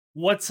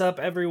What's up,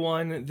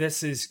 everyone?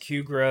 This is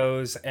Q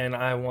Grows, and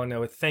I want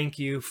to thank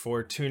you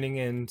for tuning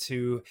in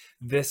to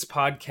this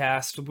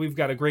podcast. We've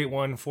got a great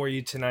one for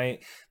you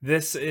tonight.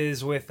 This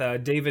is with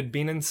David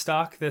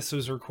Bienenstock. This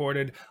was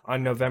recorded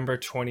on November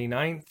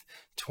 29th,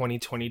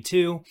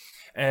 2022.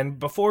 And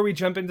before we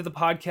jump into the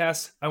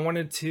podcast, I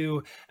wanted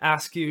to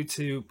ask you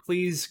to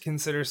please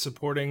consider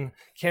supporting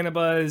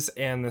Cannabuzz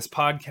and this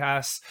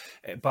podcast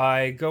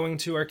by going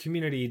to our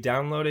community,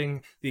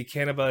 downloading the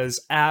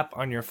Cannabuzz app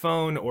on your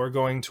phone, or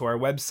going to our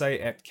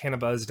website at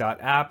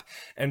cannabuzz.app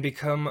and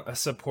become a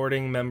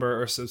supporting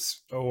member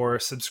or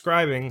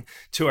subscribing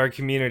to our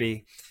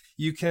community.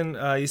 You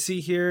see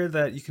here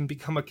that you can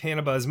become a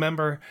Cannabuzz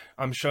member.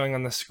 I'm showing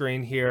on the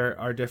screen here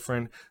our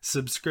different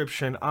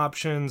subscription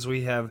options.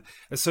 We have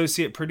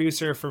associate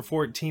producer for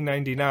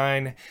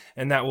 $14.99,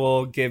 and that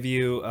will give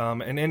you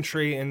an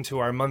entry into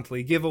our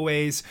monthly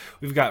giveaways.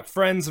 We've got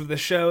friends of the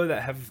show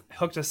that have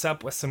hooked us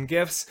up with some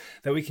gifts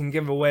that we can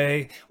give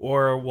away,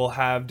 or we'll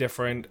have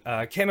different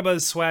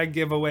Cannabuzz swag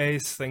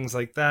giveaways, things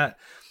like that.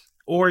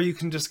 Or you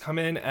can just come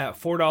in at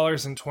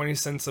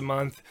 $4.20 a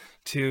month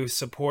to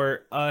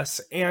support us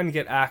and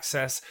get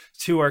access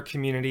to our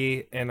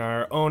community and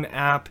our own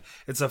app.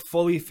 It's a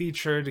fully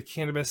featured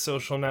cannabis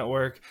social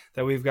network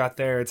that we've got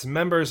there. It's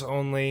members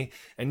only,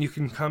 and you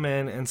can come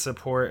in and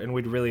support, and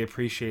we'd really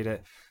appreciate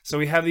it. So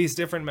we have these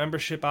different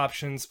membership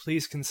options.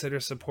 Please consider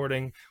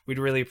supporting. We'd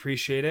really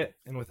appreciate it.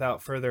 And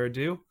without further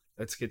ado,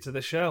 let's get to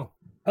the show.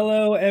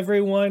 Hello,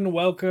 everyone.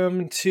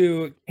 Welcome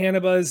to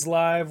Cannabuzz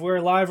Live. We're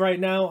live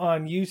right now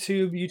on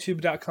YouTube,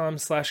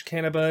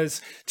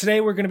 youtube.com/Cannabuzz.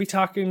 Today, we're going to be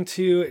talking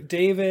to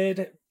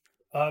David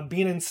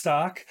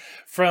Bienenstock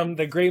from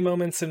the Great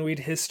Moments in Weed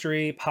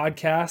History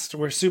podcast.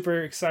 We're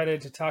super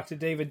excited to talk to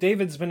David.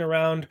 David's been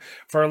around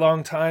for a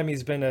long time.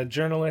 He's been a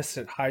journalist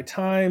at High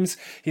Times.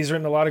 He's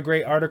written a lot of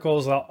great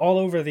articles all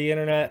over the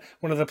internet.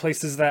 One of the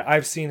places that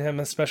I've seen him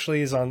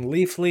especially is on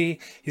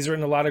Leafly. He's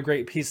written a lot of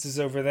great pieces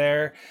over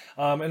there.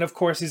 And of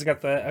course, he's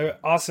got the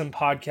awesome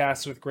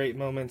podcast with Great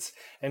Moments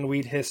in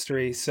Weed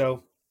History.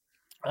 So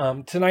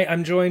tonight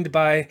I'm joined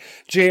by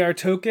JR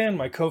Token,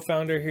 my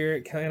co-founder here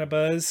at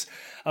Cannabuzz.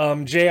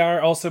 JR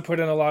also put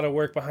in a lot of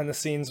work behind the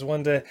scenes,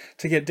 one to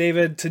get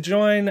David to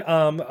join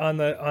on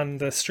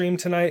the stream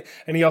tonight,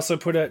 and he also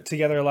put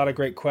together a lot of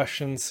great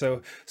questions.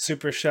 So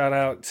super shout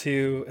out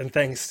to and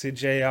thanks to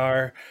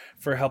JR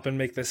for helping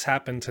make this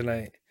happen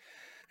tonight.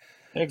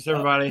 Thanks,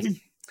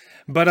 everybody.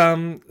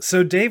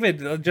 So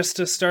David, just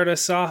to start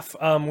us off,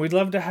 we'd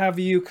love to have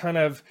you kind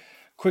of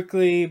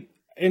quickly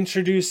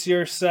introduce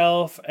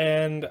yourself,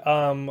 and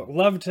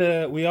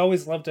we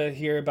always love to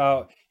hear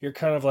about your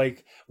kind of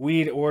like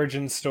weed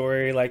origin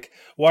story. Like,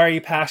 why are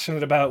you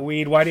passionate about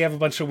weed? Why do you have a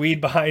bunch of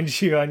weed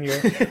behind you on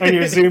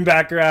your Zoom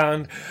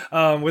background?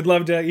 We'd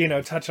love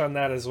to touch on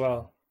that as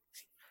well.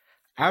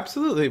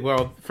 Absolutely.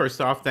 Well, first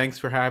off, thanks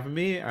for having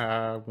me.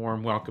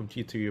 Warm welcome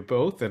to you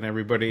both and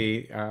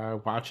everybody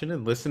watching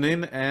and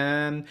listening.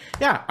 And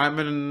yeah, I'm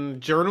a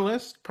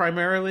journalist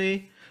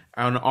primarily,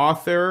 an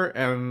author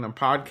and a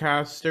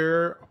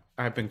podcaster.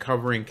 I've been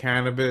covering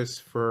cannabis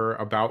for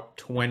about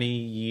 20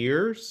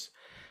 years.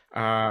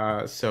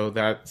 So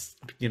that's,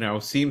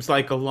 seems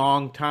like a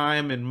long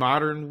time in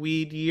modern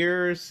weed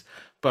years.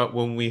 But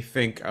when we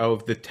think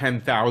of the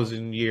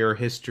 10,000 year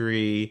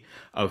history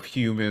of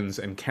humans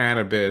and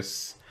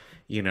cannabis,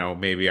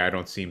 maybe I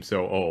don't seem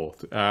so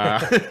old.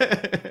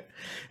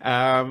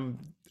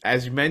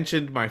 As you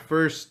mentioned, my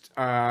first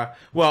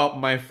job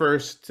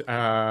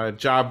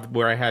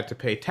where I had to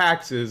pay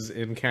taxes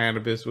in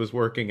cannabis was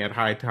working at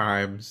High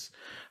Times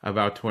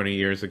about 20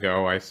 years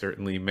ago. I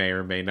certainly may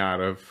or may not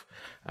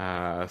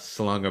have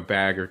slung a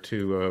bag or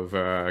two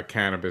of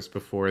cannabis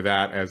before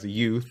that as a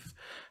youth.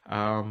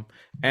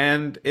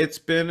 And it's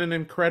been an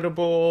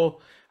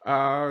incredible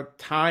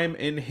time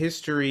in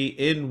history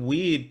in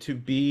weed to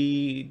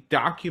be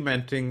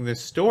documenting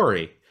this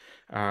story.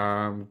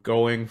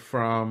 Going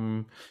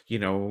from,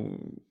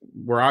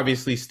 we're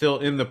obviously still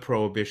in the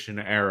Prohibition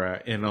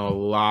era in a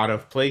lot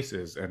of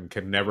places and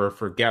can never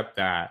forget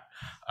that.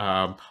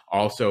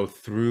 Also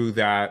through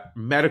that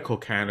medical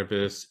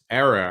cannabis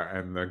era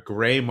and the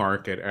gray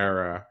market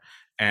era,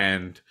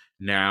 and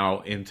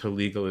now into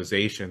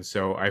legalization.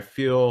 So I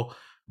feel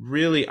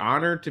really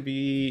honored to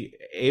be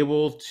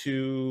able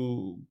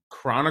to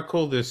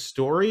chronicle this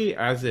story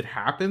as it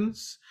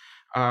happens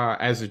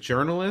as a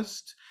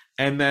journalist.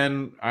 And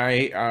then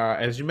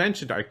as you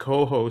mentioned, I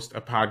co-host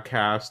a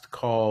podcast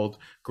called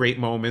Great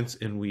Moments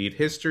in Weed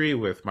History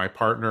with my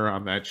partner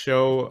on that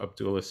show,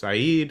 Abdullah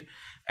Saeed.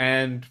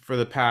 And for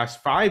the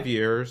past 5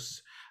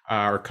 years,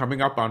 or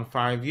coming up on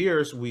 5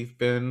 years, we've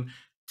been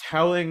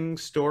telling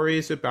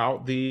stories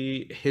about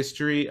the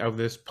history of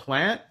this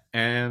plant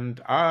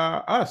and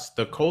us,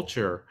 the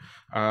culture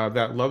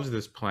that loves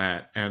this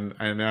plant. And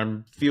I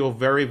feel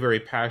very,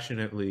 very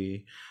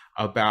passionately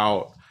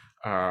about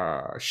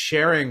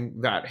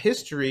sharing that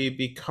history,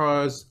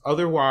 because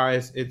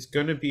otherwise it's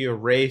going to be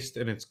erased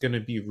and it's going to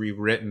be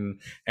rewritten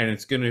and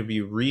it's going to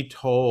be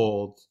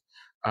retold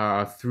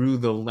through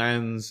the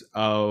lens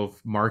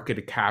of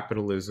market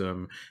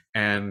capitalism,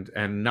 and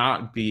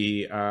not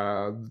be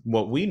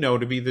what we know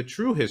to be the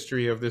true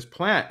history of this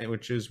plant,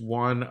 which is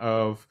one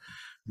of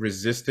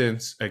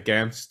resistance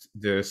against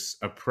this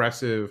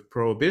oppressive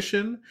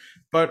prohibition,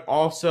 but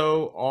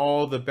also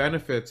all the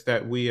benefits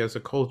that we as a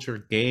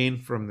culture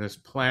gain from this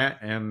plant,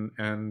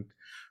 and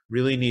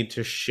really need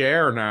to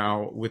share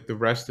now with the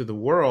rest of the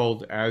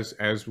world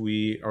as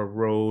we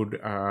erode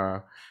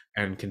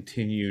and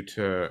continue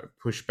to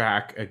push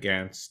back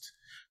against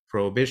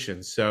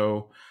prohibition.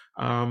 So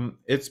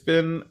it's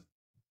been,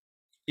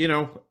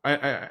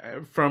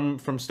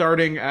 from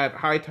starting at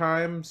High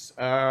Times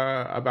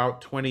about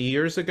 20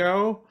 years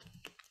ago.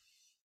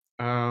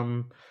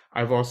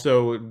 I've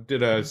also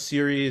did a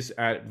series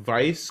at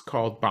Vice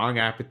called Bong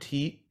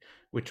Appetit,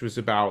 which was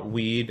about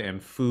weed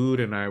and food,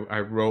 and I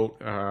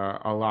wrote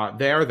a lot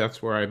there.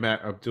 That's where I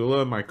met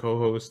Abdullah, my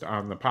co-host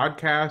on the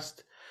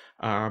podcast.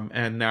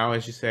 And now,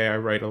 as you say, I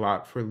write a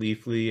lot for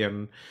Leafly.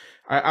 And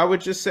I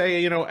would just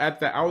say, at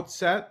the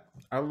outset,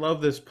 I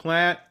love this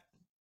plant.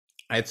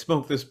 I'd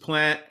smoke this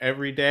plant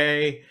every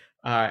day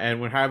and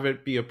would have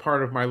it be a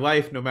part of my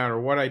life no matter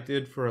what I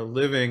did for a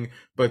living.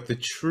 But the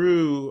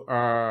true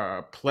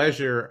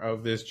pleasure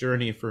of this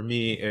journey for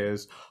me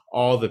is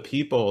all the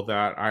people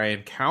that I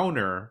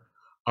encounter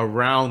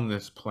around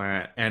this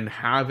plant, and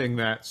having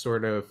that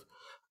sort of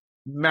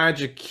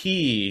magic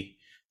key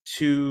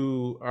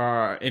to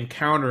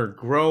encounter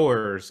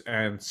growers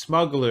and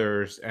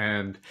smugglers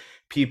and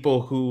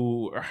people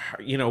who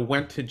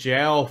went to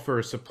jail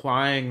for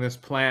supplying this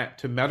plant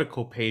to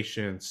medical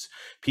patients,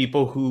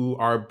 people who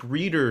are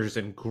breeders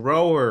and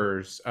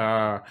growers.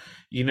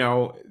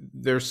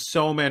 There's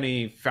so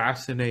many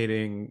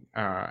fascinating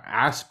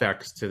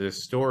aspects to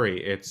this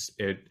story. It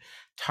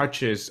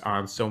touches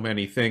on so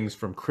many things,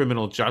 from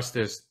criminal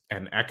justice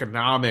and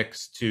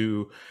economics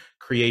to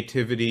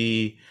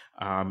creativity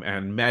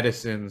and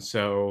medicine.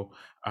 So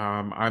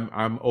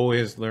I'm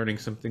always learning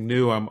something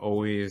new. I'm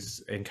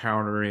always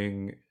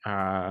encountering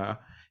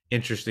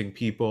interesting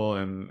people,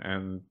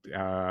 and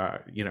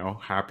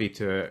happy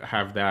to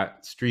have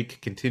that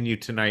streak continue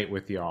tonight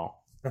with y'all.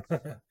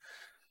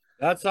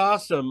 That's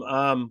awesome.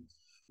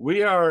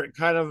 We are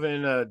kind of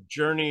in a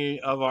journey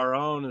of our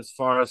own as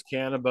far as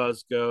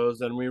cannabis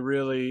goes, and we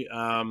really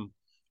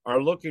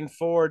are looking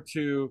forward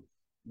to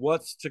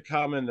what's to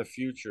come in the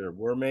future.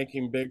 We're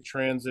making big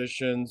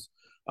transitions.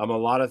 A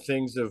lot of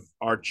things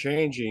are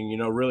changing,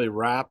 really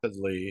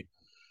rapidly,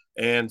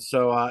 and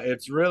so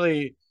it's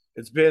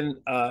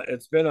been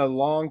a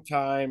long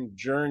time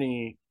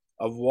journey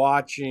of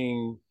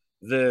watching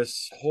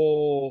this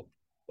whole,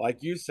 like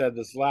you said,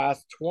 this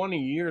last 20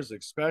 years,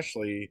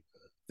 especially,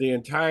 the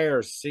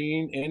entire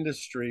scene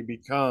industry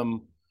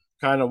become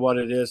kind of what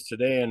it is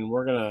today. And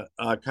we're going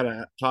to kind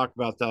of talk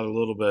about that a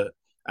little bit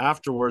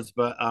afterwards.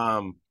 But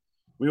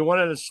we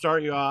wanted to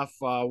start you off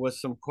with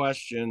some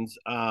questions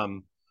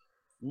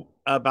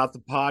about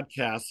the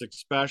podcast,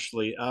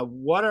 especially.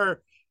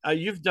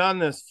 You've done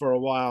this for a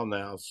while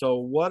now. So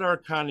what are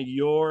kind of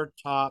your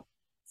top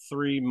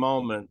 3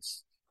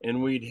 moments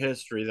in weed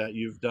history that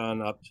you've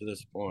done up to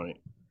this point?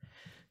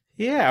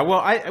 Yeah,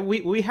 well,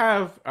 we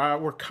have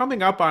we're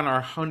coming up on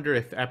our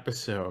 100th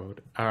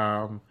episode,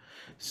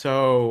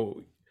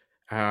 so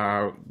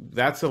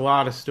that's a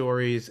lot of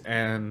stories,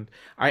 and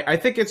I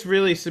think it's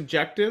really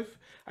subjective.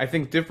 I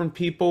think different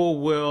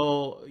people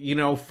will,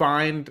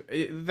 find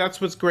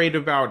that's what's great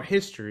about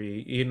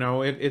history.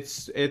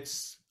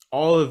 It's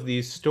all of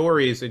these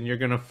stories, and you're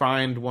going to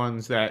find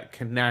ones that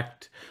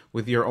connect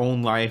with your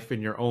own life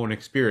and your own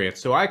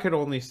experience. So I could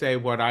only say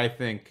what I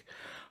think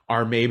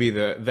are maybe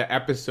the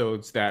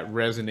episodes that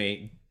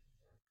resonate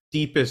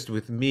deepest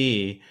with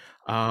me.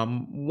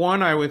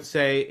 One I would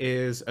say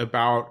is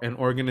about an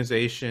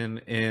organization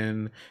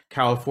in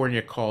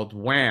California called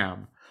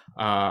WHAM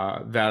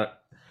that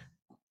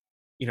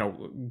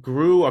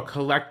grew a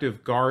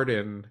collective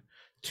garden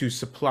to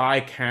supply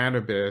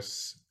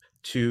cannabis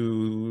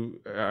to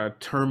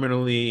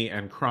terminally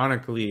and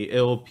chronically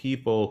ill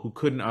people who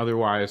couldn't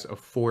otherwise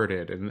afford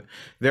it. And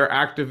their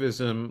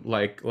activism,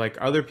 like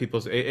other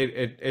people's,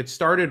 it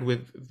started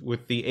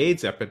with the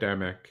AIDS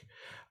epidemic,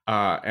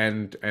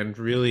 and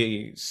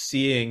really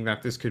seeing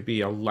that this could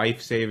be a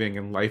life-saving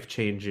and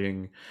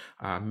life-changing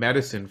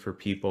medicine for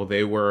people.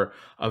 They were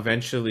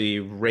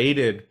eventually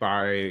raided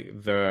by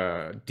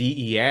the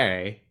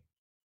DEA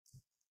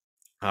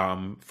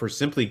for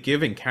simply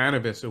giving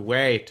cannabis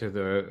away to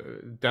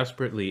the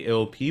desperately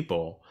ill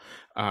people.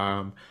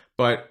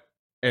 But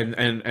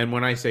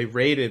when I say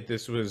raided,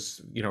 this was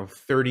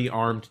 30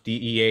 armed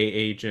DEA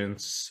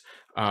agents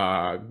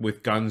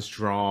with guns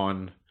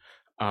drawn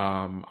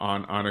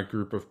on a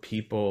group of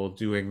people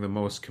doing the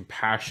most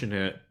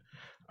compassionate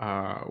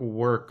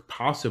work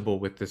possible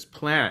with this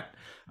plant.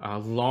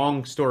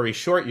 Long story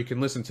short, you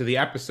can listen to the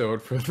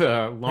episode for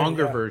the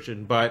longer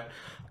version, but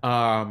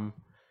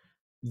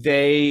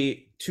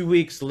they 2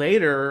 weeks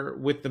later,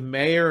 with the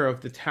mayor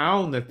of the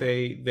town that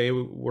they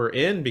were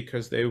in,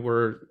 because they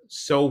were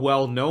so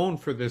well known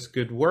for this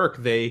good work,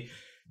 they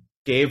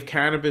gave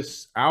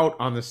cannabis out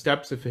on the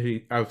steps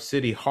of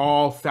City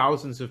Hall.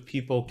 Thousands of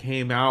people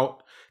came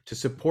out to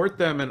support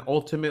them, and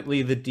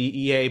ultimately the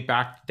DEA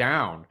backed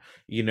down,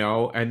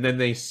 and then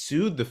they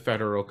sued the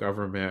federal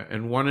government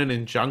and won an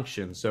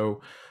injunction.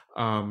 So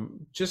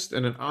just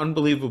an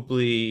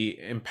unbelievably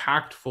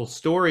impactful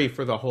story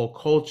for the whole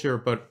culture,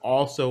 but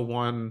also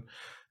one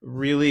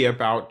really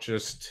about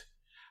just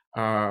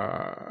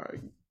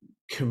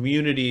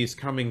communities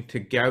coming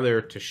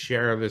together to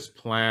share this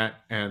plant.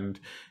 And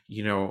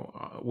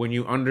when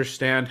you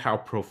understand how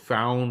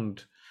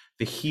profound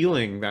the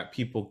healing that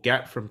people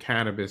get from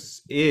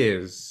cannabis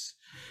is,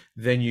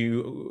 then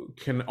you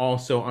can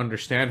also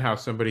understand how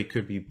somebody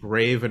could be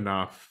brave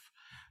enough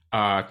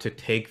to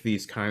take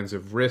these kinds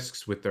of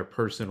risks with their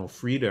personal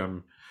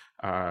freedom,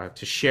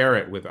 to share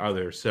it with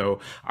others. So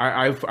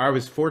I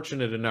was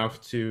fortunate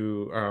enough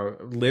to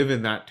live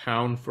in that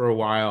town for a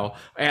while,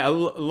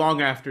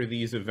 long after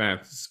these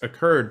events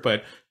occurred,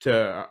 but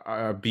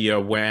to be a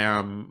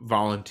WHAM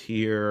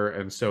volunteer.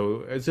 And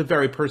so it's a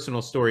very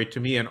personal story to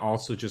me, and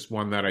also just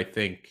one that I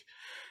think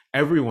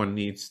everyone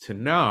needs to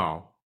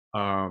know.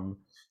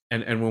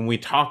 And when we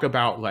talk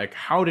about, like,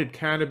 how did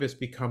cannabis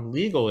become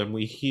legal, and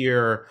we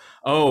hear,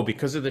 oh,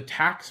 because of the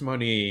tax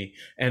money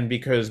and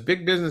because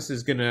big business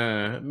is going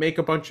to make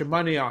a bunch of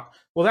money.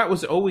 Well, that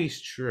was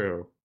always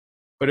true.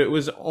 But it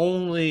was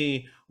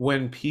only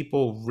when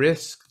people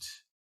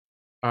risked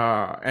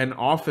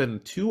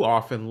and too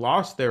often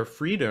lost their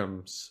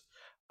freedoms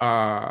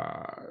to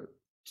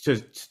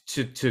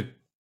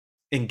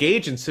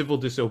engage in civil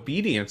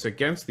disobedience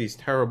against these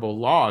terrible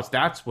laws.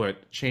 That's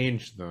what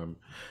changed them.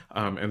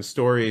 And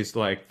stories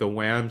like the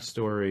WHAM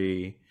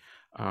story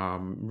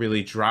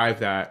really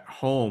drive that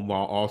home,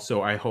 while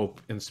also, I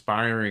hope,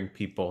 inspiring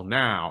people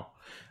now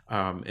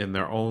in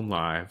their own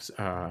lives.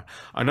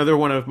 Another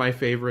one of my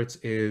favorites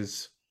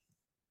is,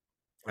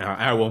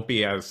 I won't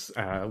be as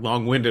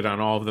long-winded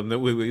on all of them.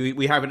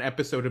 We have an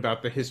episode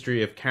about the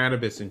history of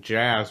cannabis and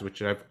jazz,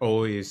 which I've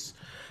always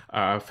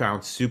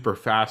found super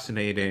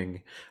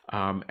fascinating.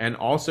 And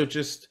also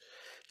just,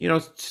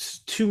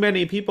 too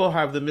many people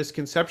have the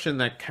misconception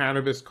that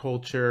cannabis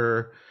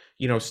culture,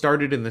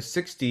 started in the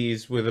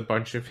 60s with a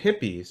bunch of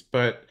hippies.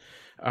 But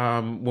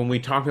when we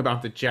talk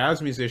about the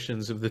jazz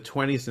musicians of the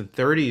 20s and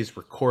 30s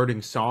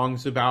recording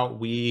songs about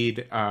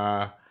weed,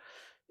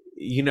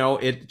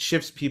 it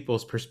shifts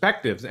people's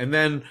perspectives. And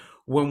then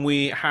when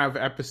we have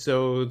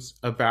episodes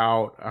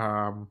about,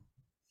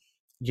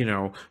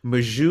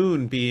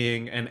 Majoun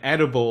being an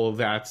edible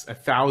that's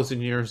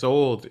 1,000 years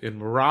old in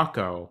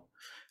Morocco,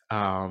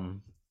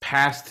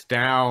 passed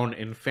down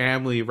in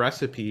family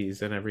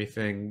recipes and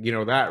everything,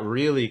 that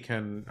really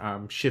can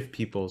shift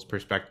people's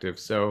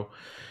perspectives. So,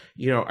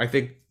 I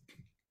think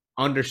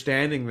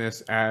understanding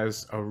this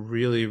as a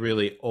really,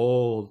 really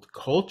old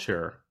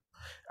culture,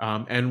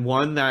 and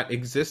one that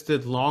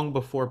existed long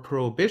before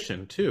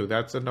Prohibition too.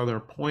 That's another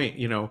point.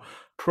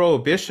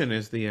 Prohibition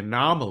is the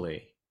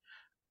anomaly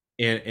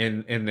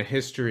in the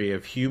history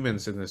of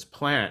humans in this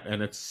plant,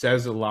 and it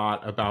says a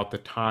lot about the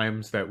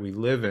times that we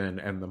live in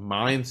and the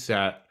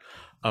mindset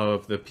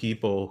of the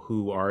people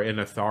who are in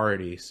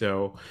authority.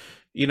 So,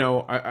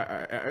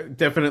 I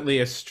definitely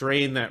a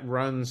strain that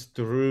runs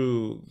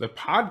through the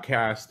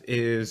podcast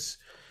is,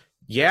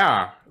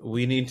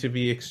 we need to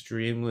be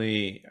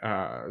extremely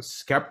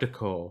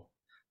skeptical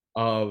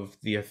of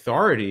the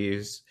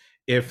authorities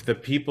if the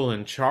people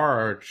in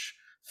charge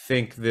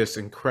think this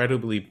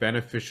incredibly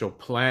beneficial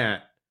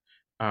plant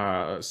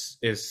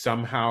is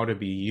somehow to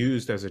be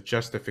used as a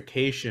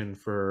justification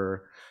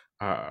for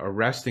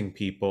arresting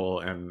people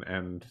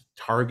and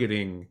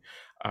targeting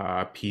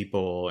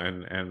people,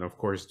 and of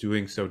course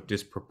doing so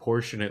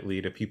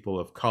disproportionately to people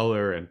of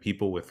color and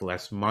people with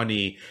less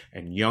money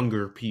and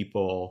younger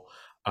people.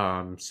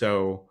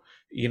 So,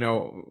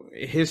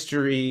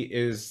 history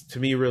is, to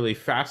me, really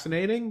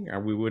fascinating.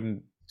 We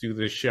wouldn't do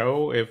this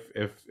show if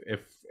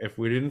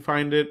we didn't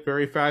find it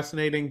very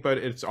fascinating, but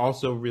it's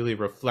also really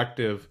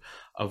reflective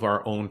of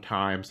our own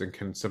times and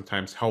can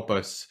sometimes help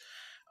us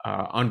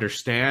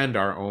understand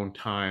our own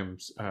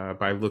times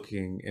by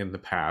looking in the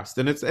past.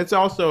 And it's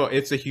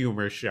a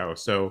humor show.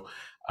 So,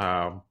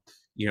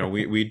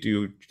 we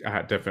do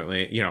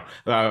definitely,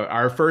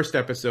 our first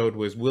episode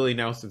was Willie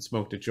Nelson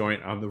smoked a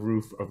joint on the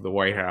roof of the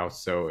White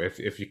House. So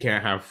if you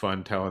can't have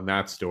fun telling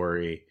that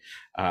story,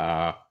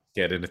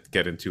 get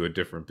into a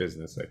different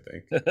business, I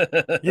think.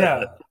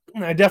 Yeah,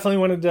 I definitely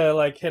wanted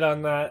to hit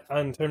on that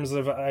in terms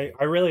of, I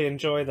really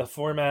enjoy the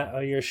format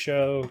of your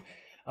show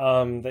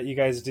that you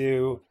guys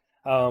do.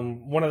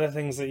 One of the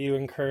things that you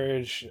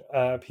encourage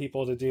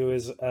people to do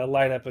is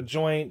light up a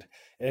joint,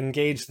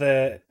 engage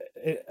the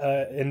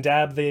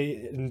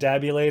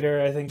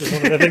endabulator, I think is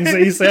one of the things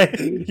that you say.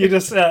 You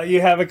just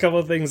you have a couple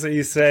of things that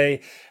you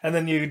say, and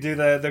then you do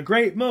the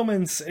great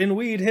moments in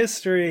weed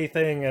history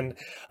thing. And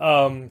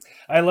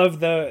I love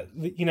the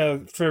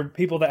for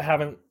people that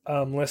haven't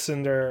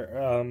listened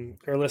or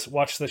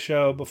watched the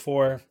show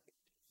before,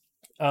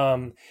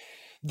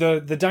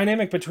 the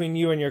dynamic between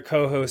you and your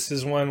co-host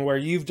is one where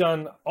you've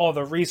done all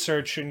the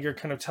research and you're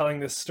kind of telling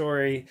this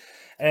story,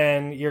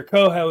 and your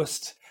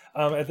co-host,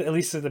 at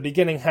least at the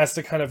beginning, has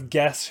to kind of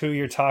guess who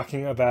you're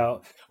talking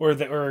about, or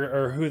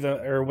who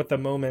the or what the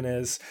moment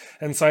is.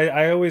 And so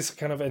I always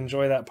kind of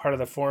enjoy that part of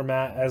the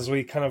format as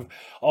we kind of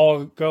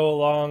all go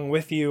along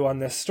with you on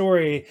this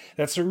story.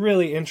 That's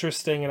really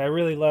interesting, and I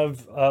really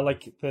love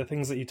like the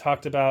things that you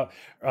talked about,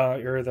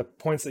 or the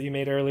points that you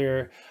made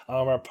earlier,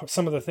 are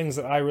some of the things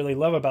that I really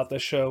love about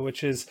this show,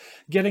 which is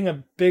getting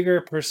a bigger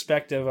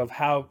perspective of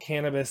how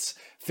cannabis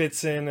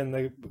fits in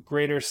the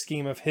greater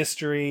scheme of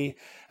history,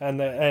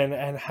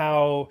 and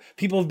how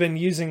people have been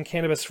using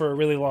cannabis for a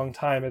really long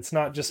time. It's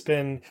not just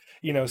been,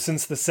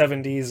 since the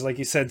 70s, like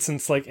you said,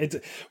 since like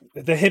the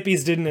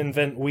hippies didn't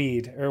invent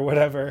weed or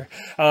whatever.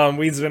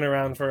 Weed's been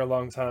around for a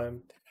long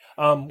time.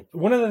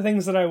 One of the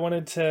things that I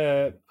wanted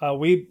to,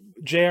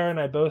 JR and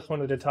I both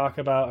wanted to talk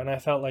about, and I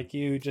felt like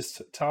you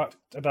just talked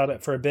about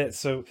it for a bit,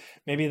 so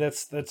maybe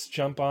let's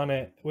jump on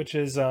it, which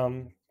is,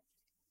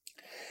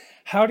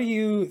 how do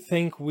you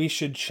think we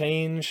should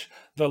change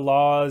the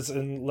laws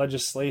and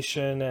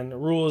legislation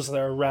and rules that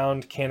are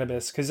around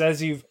cannabis? Because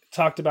as you've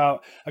talked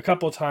about a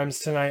couple times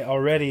tonight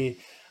already,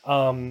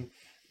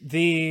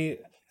 the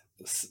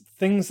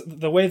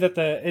way that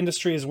the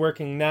industry is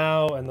working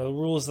now and the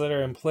rules that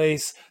are in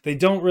place, they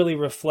don't really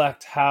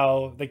reflect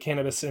how the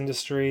cannabis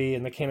industry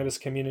and the cannabis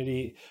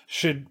community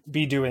should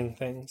be doing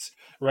things,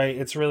 right?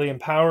 It's really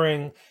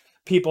empowering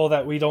people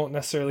that we don't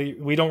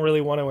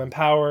really want to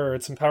empower, or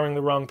it's empowering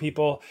the wrong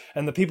people,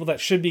 and the people that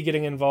should be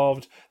getting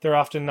involved, they're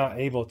often not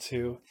able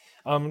to.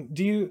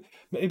 We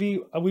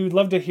would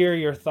love to hear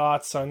your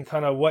thoughts on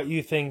kind of what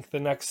you think the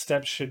next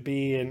steps should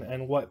be,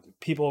 and what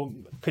people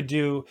could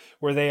do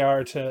where they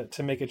are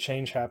to make a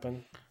change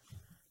happen.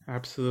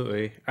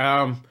 Absolutely.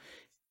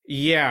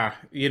 Yeah,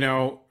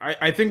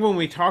 I think when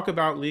we talk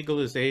about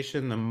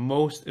legalization, the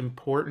most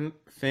important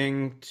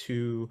thing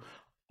to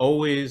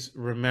always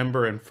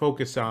remember and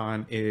focus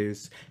on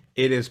is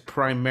it is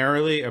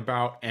primarily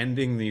about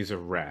ending these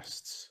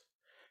arrests.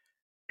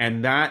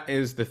 And that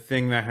is the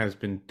thing that has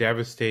been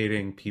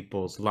devastating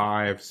people's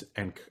lives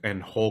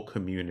and whole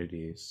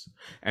communities.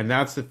 And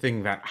that's the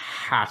thing that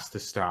has to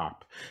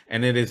stop.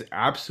 And it is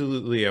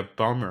absolutely a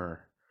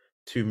bummer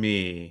to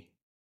me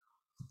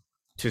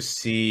to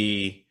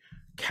see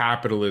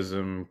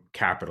capitalism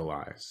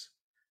capitalize.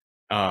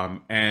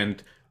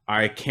 And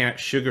I can't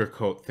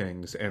sugarcoat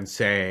things and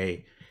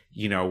say,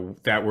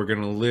 that we're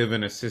going to live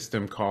in a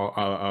system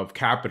of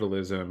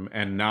capitalism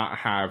and not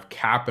have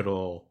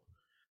capital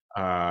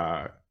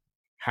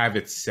have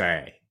its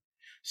say.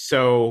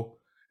 So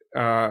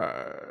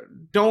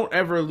don't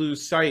ever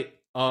lose sight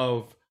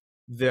of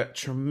the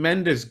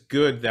tremendous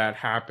good that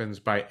happens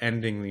by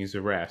ending these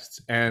arrests.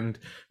 And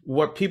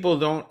what people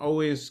don't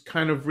always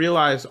kind of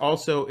realize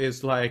also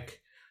is, like,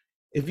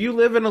 if you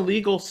live in a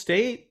legal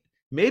state,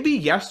 maybe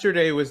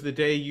yesterday was the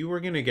day you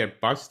were going to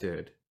get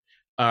busted.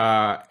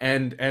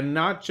 And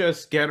not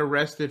just get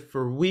arrested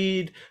for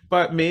weed,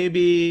 but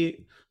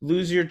maybe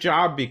lose your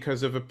job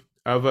because of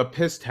a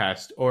piss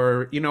test,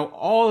 or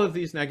all of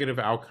these negative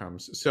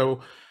outcomes. So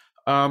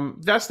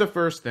that's the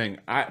first thing.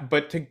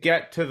 But to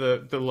get to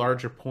the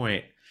larger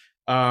point,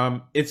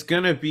 it's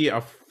going to be a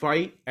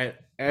fight at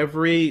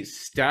every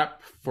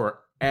step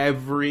for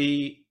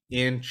every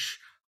inch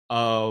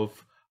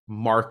of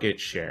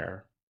market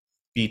share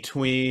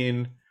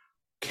between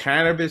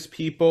cannabis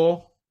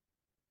people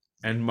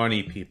and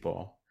money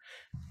people.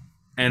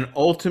 And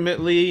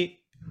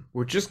ultimately,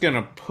 we're just going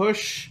to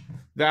push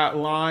that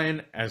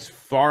line as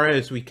far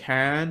as we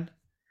can.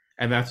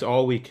 And that's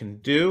all we can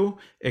do.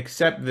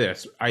 Except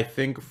this, I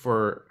think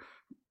for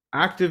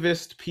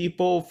activist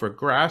people, for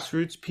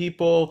grassroots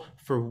people,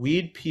 for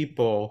weed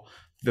people,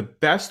 the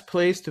best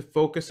place to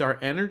focus our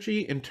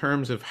energy in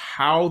terms of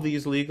how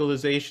these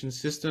legalization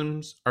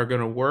systems are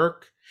going to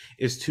work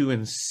is to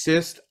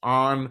insist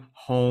on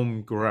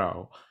home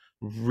grow.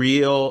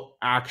 Real,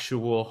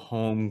 actual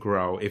home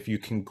grow. If you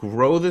can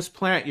grow this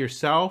plant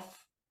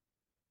yourself,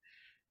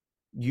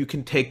 you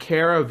can take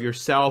care of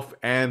yourself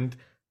and,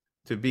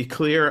 to be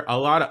clear, a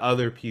lot of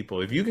other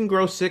people. If you can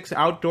grow 6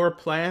 outdoor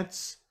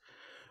plants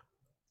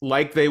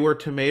like they were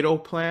tomato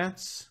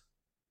plants,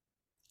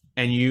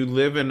 and you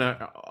live in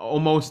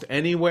almost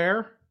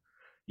anywhere,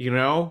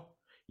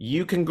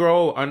 you can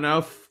grow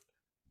enough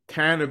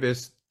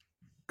cannabis,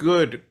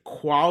 good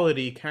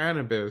quality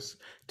cannabis,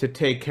 to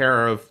take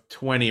care of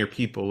 20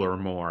 people or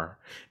more.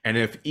 And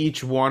if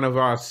each one of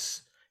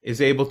us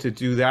is able to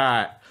do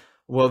that,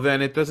 well,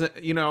 then it doesn't,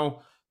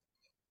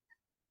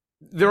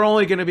 they're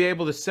only going to be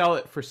able to sell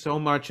it for so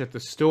much at the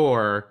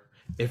store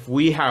if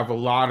we have a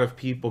lot of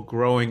people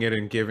growing it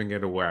and giving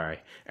it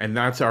away. And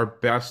that's our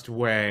best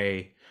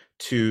way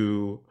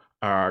to,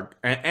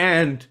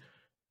 and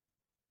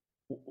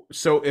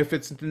so if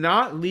it's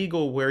not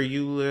legal where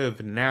you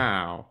live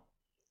now,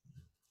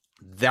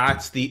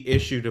 that's the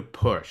issue to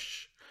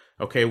push.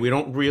 Okay, we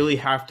don't really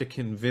have to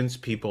convince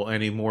people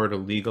anymore to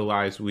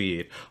legalize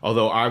weed.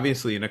 Although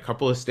obviously in a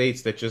couple of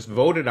states that just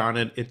voted on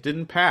it, it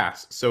didn't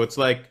pass. So it's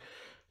like,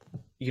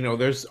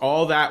 there's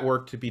all that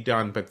work to be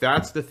done, but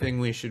that's the thing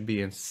we should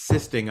be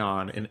insisting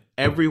on in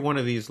every one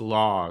of these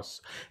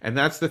laws. And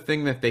that's the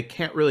thing that they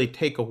can't really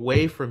take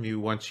away from you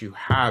once you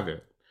have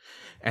it.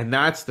 And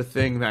that's the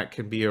thing that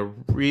can be a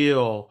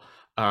real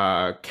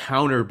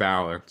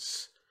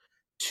counterbalance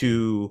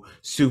to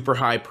super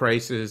high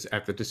prices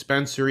at the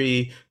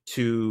dispensary,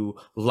 to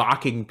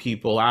locking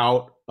people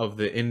out of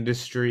the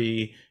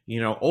industry.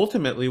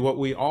 Ultimately what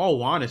we all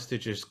want is to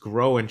just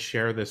grow and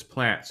share this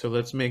plant. So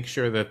let's make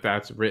sure that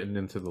that's written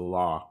into the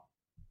law.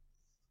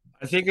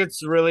 I think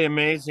it's really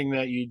amazing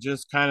that you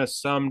just kind of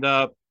summed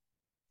up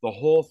the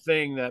whole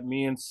thing that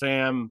me and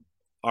Sam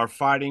are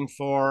fighting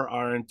for,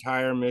 our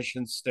entire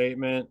mission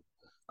statement.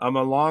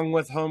 Along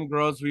with home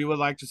grows, we would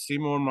like to see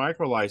more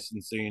micro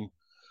licensing.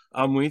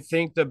 We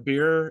think the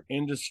beer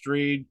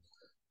industry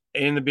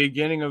in the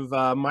beginning of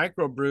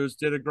microbrews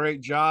did a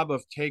great job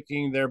of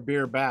taking their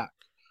beer back.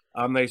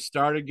 They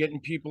started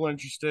getting people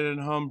interested in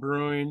home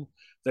brewing.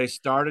 They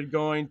started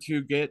going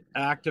to get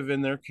active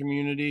in their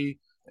community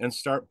and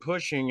start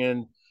pushing.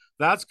 And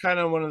that's kind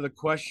of one of the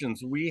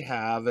questions we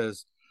have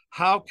is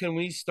how can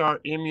we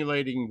start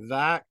emulating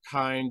that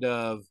kind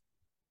of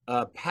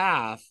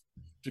path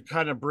to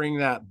kind of bring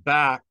that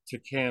back to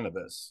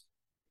cannabis?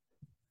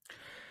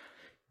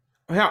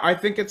 Yeah, I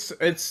think it's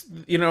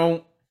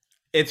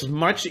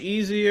much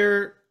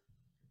easier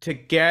to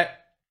get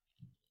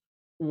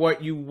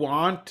what you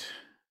want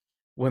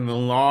when the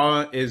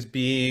law is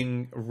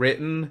being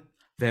written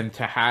than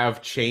to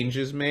have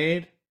changes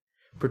made,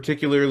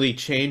 particularly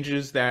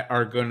changes that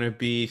are going to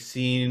be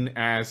seen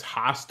as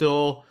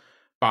hostile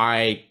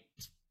by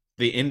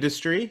the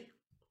industry.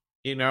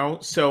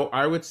 So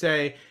I would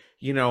say,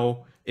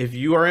 if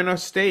you are in a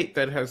state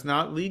that has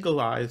not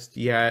legalized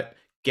yet,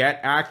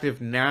 get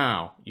active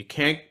now. You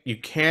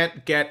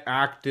can't get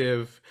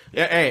active.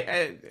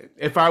 Hey,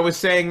 if I was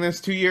saying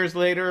this 2 years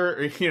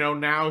later,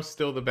 now is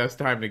still the best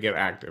time to get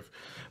active.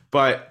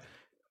 But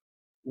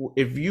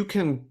if you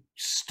can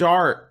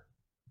start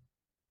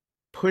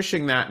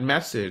pushing that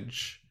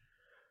message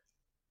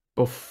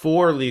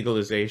before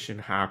legalization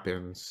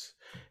happens,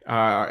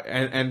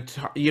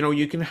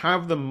 you can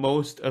have the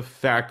most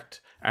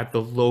effect at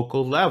the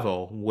local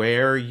level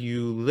where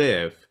you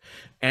live.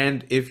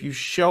 And if you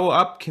show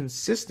up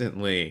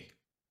consistently,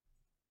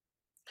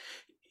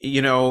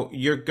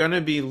 you're going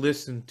to be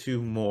listened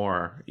to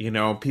more.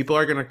 People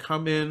are going to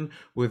come in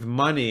with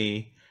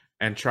money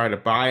and try to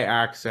buy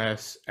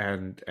access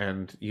and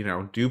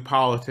do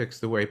politics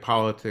the way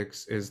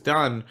politics is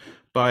done.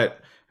 But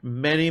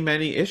many,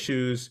 many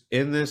issues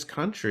in this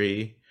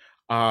country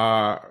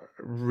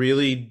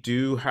really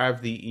do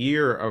have the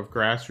ear of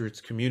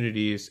grassroots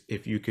communities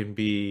if you can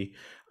be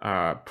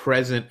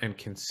present and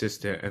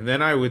consistent. And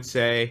then I would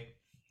say,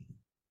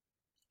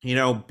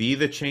 be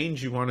the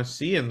change you want to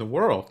see in the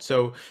world.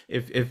 So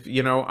if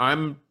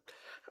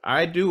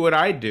I do what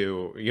I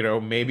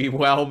do, maybe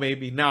well,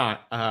 maybe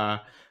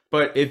not.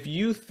 But if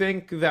you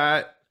think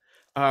that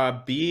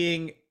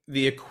being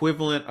the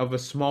equivalent of a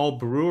small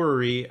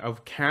brewery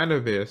of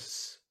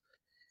cannabis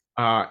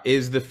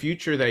is the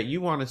future that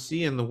you want to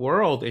see in the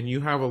world, and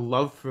you have a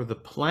love for the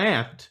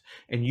plant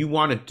and you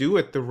want to do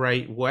it the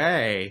right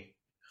way,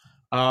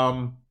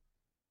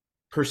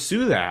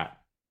 pursue that,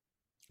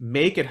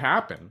 make it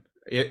happen.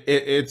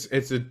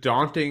 It's a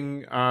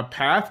daunting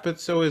path, but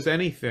so is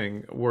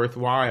anything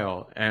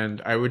worthwhile.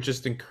 And I would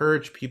just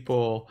encourage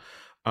people,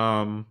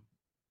 the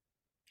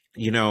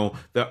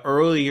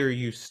earlier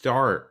you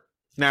start.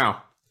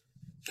 Now,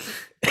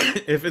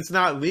 if it's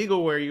not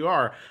legal where you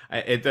are,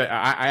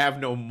 I have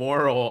no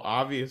moral,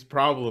 obvious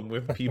problem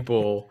with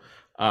people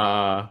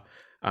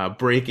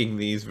breaking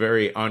these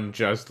very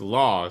unjust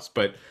laws.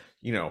 But,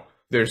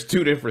 there's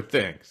two different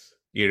things.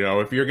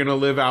 If you're going to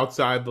live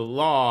outside the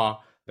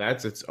law,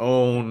 that's its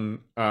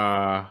own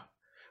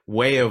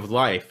way of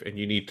life, and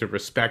you need to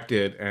respect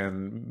it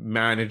and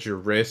manage your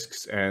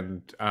risks.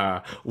 And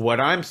what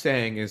I'm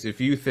saying is, if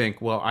you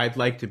think, well, I'd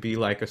like to be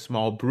like a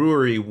small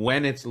brewery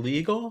when it's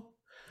legal,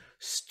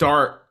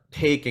 start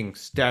taking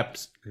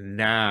steps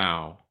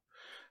now.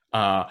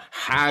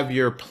 Have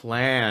your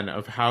plan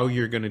of how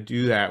you're going to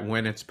do that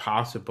when it's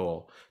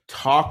possible.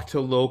 Talk to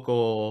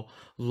local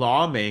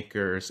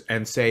lawmakers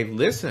and say,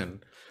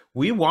 listen,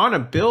 we want to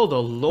build a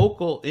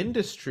local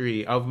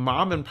industry of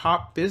mom and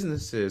pop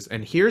businesses,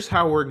 and here's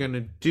how we're going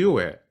to do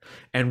it.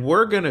 And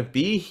we're going to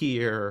be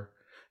here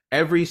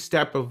every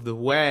step of the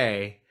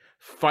way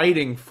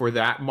fighting for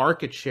that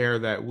market share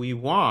that we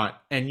want,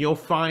 and you'll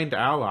find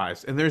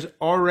allies. And there's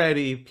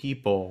already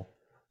people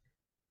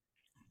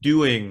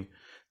doing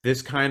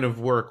this kind of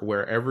work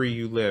wherever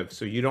you live,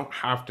 so you don't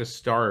have to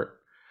start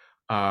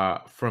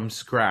from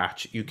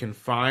scratch. You can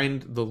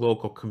find the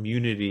local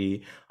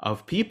community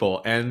of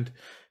people. And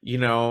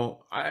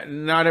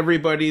not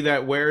everybody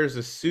that wears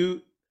a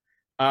suit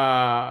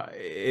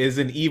is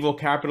an evil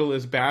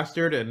capitalist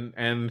bastard,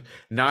 and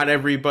not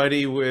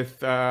everybody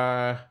with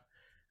a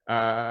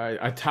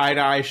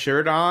tie-dye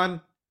shirt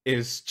on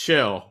is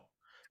chill.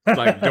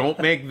 Like, don't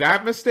make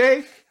that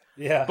mistake.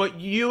 Yeah. But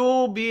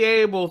you'll be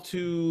able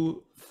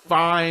to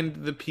find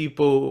the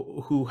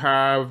people who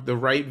have the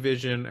right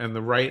vision and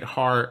the right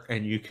heart,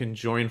 and you can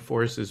join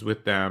forces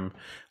with them,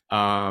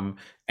 and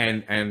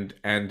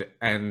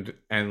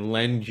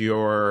lend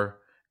your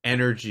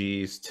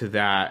energies to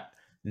that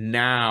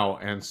now,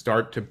 and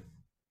start to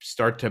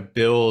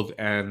build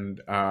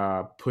and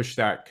push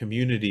that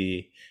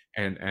community,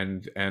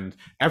 and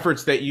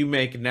efforts that you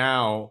make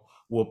now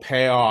will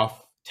pay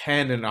off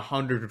 10 and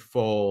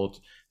 100-fold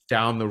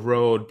down the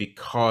road,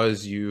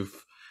 because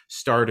you've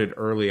started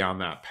early on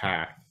that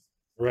path.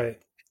 Right.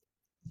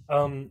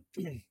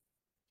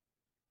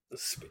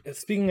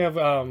 Speaking of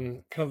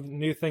kind of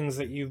new things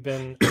that you've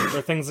been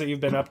or things that you've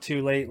been up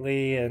to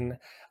lately, and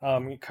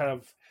kind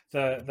of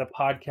the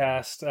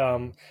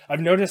podcast, I've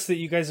noticed that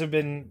you guys have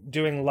been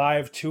doing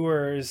live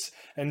tours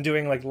and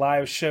doing like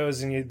live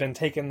shows, and you've been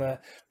taking the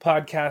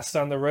podcast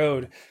on the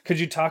road. Could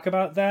you talk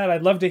about that?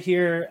 I'd love to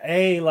hear,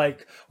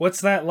 like,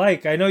 what's that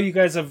like? I know you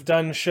guys have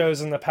done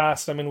shows in the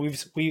past. I mean,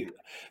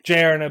 JR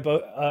and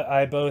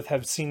I both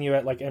have seen you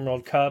at like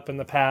Emerald Cup in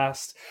the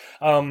past,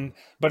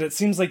 but it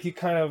seems like you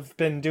kind of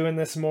been doing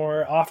this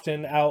more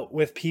often out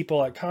with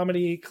people at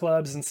comedy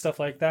clubs and stuff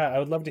like that. I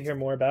would love to hear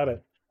more about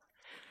it.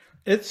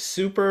 It's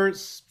super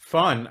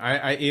fun.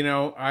 I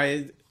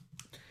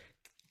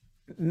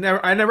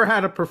never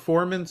had a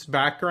performance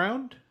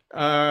background,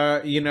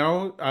 but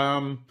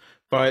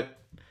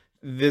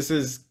this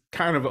has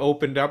kind of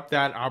opened up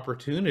that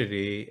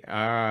opportunity.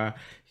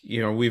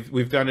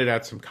 We've done it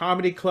at some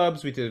comedy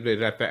clubs. We did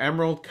it at the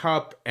Emerald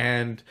Cup,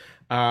 and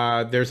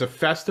there's a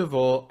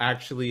festival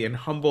actually in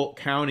Humboldt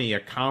County, a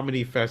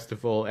comedy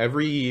festival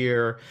every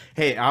year.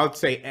 Hey, I would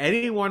say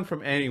anyone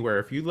from anywhere,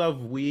 if you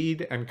love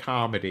weed and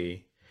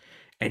comedy,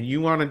 and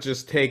you want to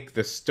just take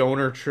the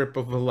stoner trip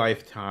of a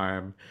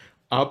lifetime,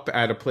 up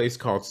at a place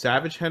called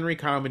Savage Henry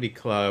Comedy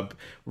Club,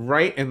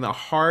 right in the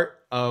heart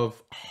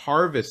of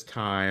harvest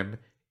time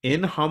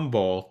in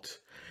Humboldt.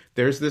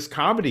 There's this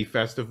comedy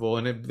festival,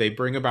 and they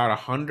bring about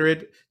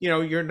 100.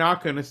 You're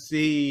not going to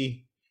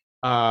see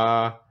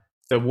the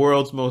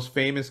world's most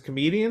famous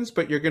comedians,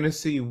 but you're going to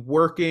see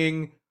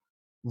working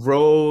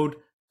road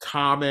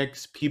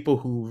comics, people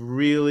who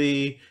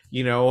really,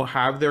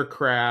 have their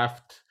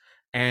craft.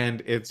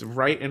 And it's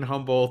right in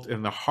Humboldt,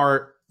 in the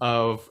heart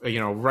of,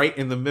 right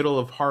in the middle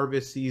of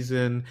harvest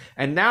season.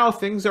 And now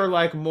things are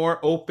like more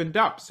opened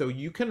up. So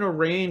you can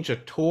arrange a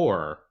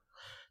tour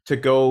to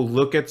go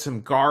look at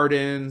some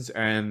gardens,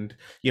 and,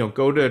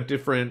 go to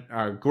different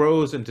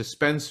grows and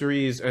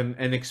dispensaries,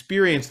 and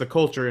experience the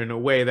culture in a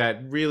way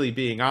that, really,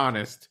 being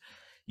honest,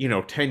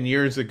 10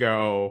 years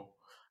ago,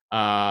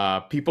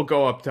 people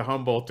go up to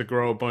Humboldt to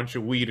grow a bunch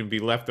of weed and be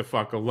left the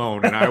fuck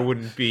alone. And I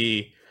wouldn't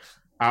be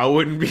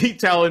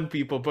telling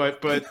people, but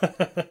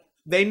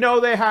they know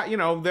they have,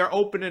 they're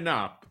opening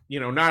up,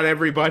 not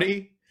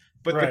everybody,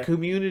 but right. The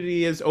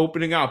community is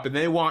opening up, and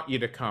they want you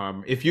to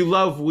come. If you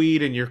love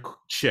weed and you're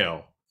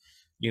chill,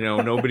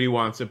 nobody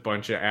wants a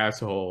bunch of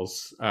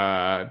assholes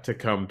to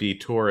come be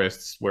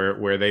tourists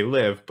where they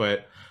live.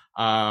 But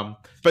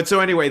so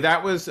anyway,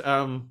 that was,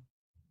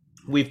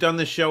 we've done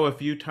the show a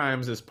few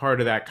times as part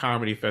of that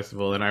comedy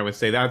festival, and I would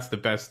say that's the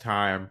best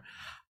time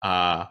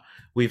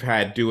we've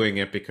had doing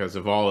it, because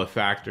of all the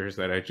factors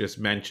that I just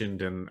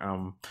mentioned. And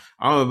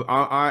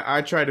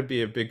I try to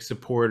be a big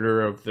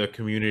supporter of the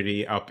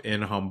community up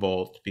in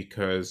Humboldt,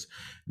 because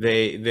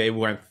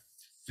they've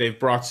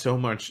brought so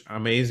much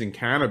amazing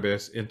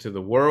cannabis into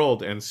the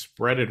world and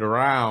spread it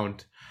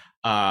around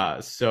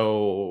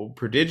so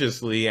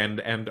prodigiously,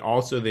 and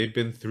also they've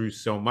been through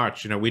so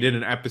much. We did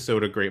an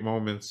episode of Great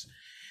Moments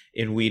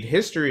in Weed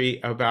History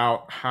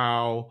about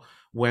how,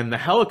 when the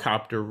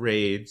helicopter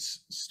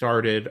raids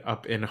started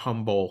up in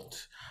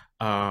Humboldt,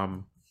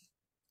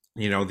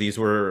 these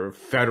were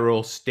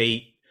federal,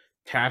 state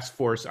task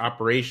force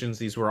operations.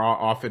 These were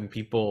often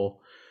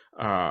people,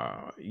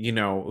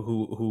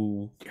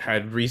 who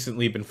had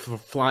recently been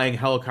flying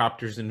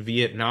helicopters in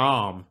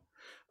Vietnam,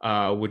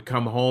 would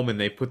come home, and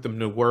they put them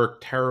to work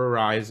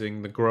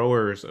terrorizing the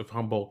growers of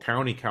Humboldt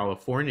County,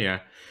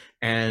 California.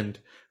 And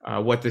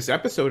what this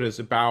episode is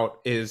about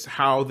is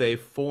how they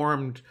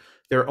formed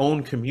their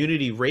own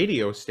community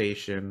radio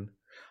station,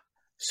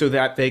 so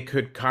that they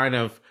could kind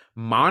of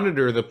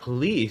monitor the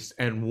police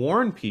and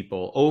warn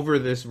people over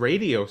this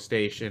radio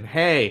station.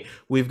 Hey,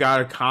 we've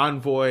got a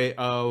convoy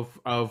of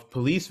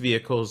police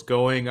vehicles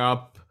going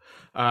up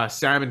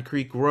Salmon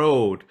Creek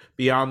Road.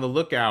 Be on the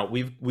lookout.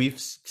 We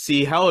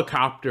see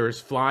helicopters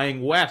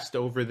flying west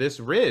over this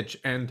ridge.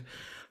 And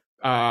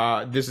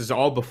this is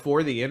all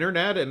before the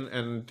internet,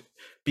 and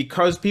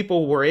because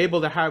people were able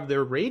to have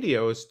their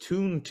radios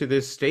tuned to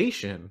this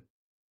station,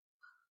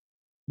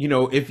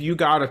 if you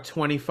got a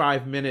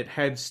 25-minute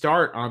head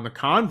start on the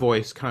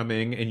convoys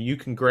coming, and you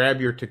can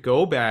grab your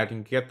to-go bag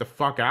and get the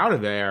fuck out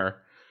of there,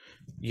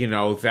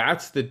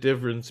 that's the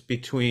difference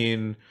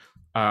between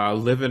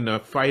living to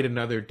fight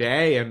another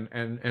day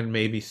and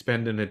maybe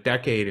spending a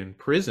decade in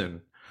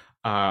prison,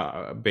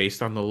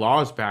 based on the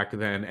laws back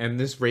then. And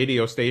this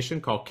radio station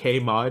called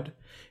K-Mud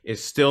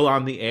is still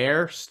on the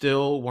air,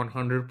 still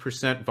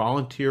 100%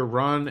 volunteer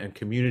run and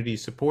community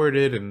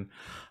supported. And,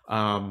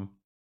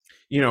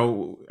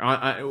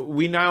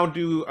 we now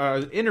do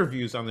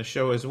interviews on the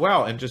show as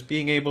well. And just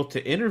being able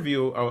to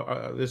interview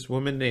this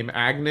woman named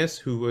Agnes,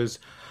 who was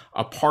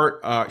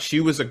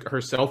she was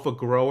herself a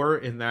grower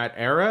in that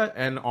era,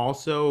 and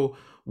also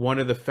one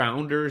of the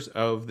founders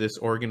of this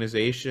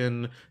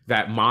organization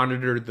that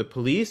monitored the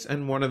police,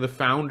 and one of the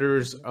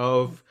founders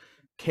of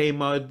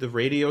KMUD, the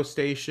radio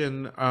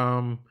station.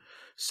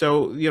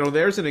 So,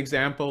 there's an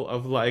example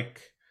of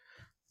like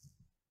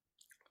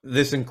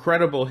this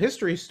incredible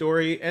history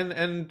story,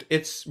 and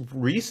it's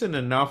recent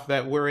enough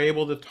that we're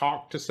able to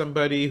talk to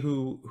somebody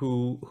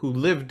who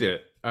lived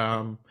it.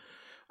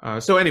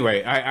 So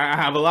anyway, I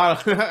have a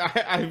lot of,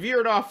 I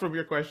veered off from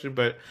your question,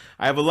 but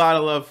I have a lot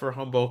of love for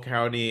Humboldt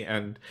County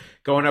and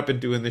going up and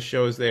doing the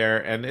shows there.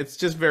 And it's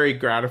just very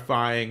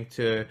gratifying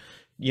to,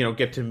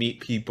 get to meet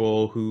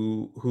people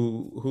who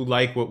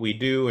like what we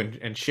do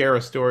and share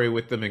a story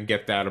with them and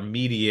get that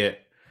immediate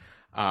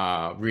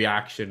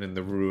reaction in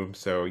the room.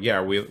 So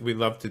yeah, we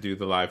love to do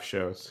the live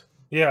shows.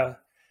 Yeah.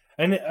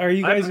 And are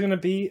you guys going to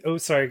be, oh,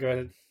 sorry, go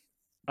ahead.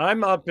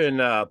 I'm up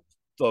in,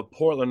 the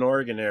Portland,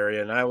 Oregon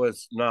area, and I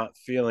was not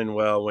feeling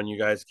well when you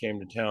guys came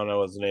to town. I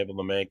wasn't able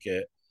to make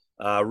it.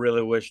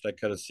 Really wished I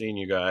could have seen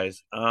you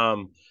guys.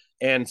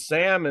 And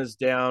Sam is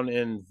down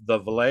in the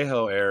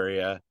Vallejo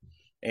area,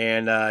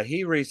 and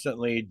he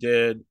recently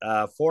did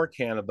for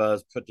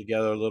Cannabis put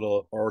together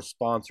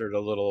sponsored a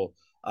little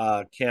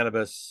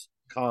cannabis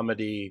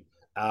comedy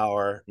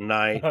hour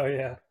night. Oh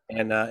yeah.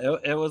 And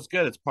it was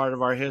good. It's part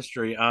of our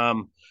history.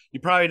 You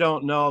probably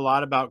don't know a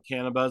lot about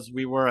Cannabis.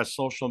 We were a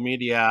social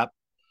media app.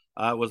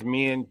 It was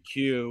me and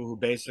Q who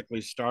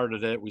basically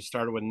started it. We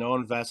started with no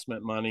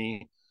investment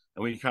money,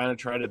 and we kind of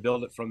tried to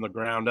build it from the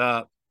ground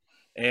up.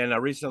 And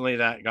recently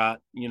that got,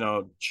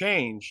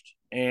 changed.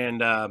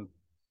 And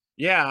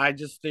I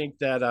just think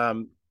that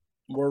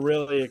we're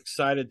really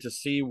excited to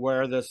see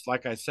where this,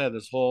 like I said,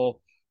 this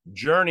whole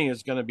journey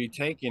is going to be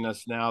taking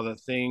us now that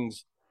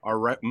things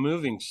are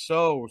moving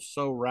so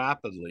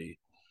rapidly.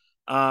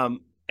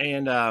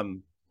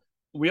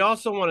 We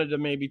also wanted to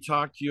maybe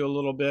talk to you a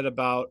little bit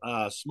about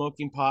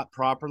Smoking Pot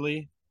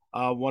Properly,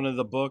 one of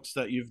the books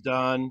that you've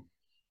done,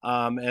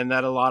 and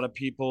that a lot of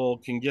people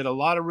can get a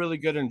lot of really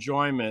good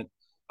enjoyment.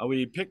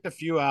 We picked a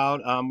few out.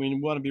 We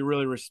want to be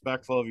really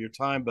respectful of your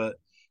time, but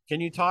can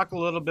you talk a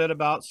little bit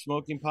about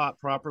Smoking Pot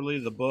Properly,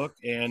 the book,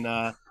 and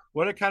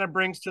what it kind of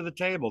brings to the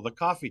table, the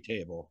coffee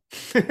table?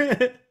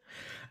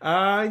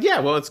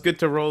 Well, it's good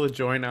to roll a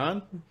joint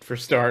on for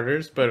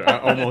starters, but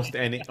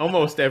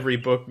almost every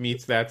book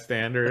meets that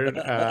standard.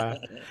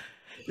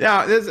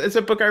 It's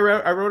a book I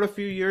wrote a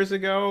few years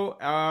ago.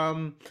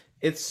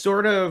 It's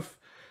sort of,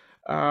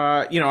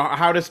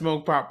 How to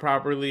Smoke Pot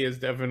Properly is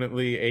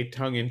definitely a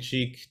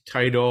tongue-in-cheek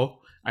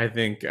title. I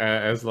think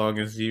as long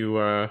as you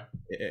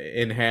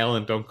inhale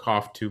and don't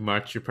cough too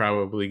much, you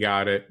probably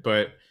got it.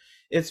 But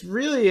it's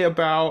really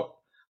about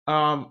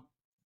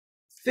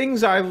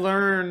things I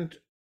learned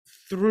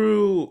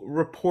through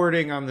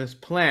reporting on this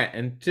plant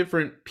and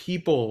different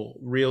people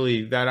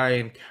really that I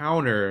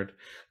encountered,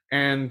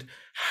 and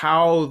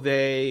how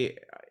they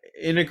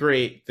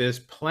integrate this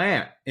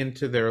plant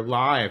into their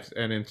lives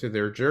and into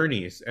their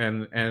journeys.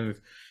 And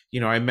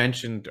I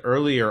mentioned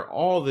earlier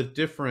all the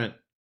different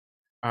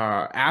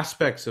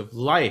aspects of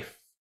life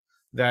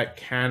that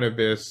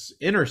cannabis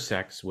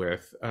intersects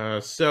with.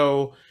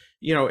 So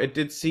it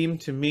did seem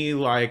to me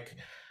like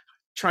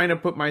trying to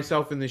put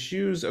myself in the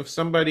shoes of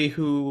somebody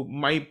who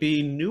might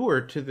be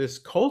newer to this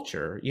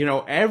culture.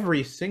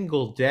 Every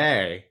single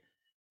day,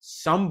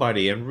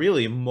 somebody, and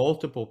really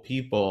multiple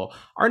people,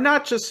 are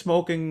not just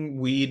smoking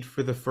weed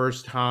for the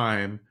first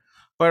time,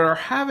 but are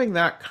having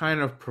that kind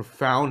of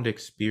profound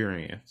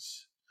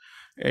experience.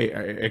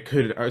 It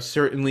could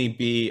certainly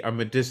be a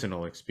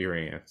medicinal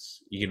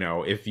experience.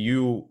 If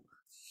you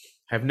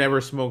have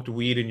never smoked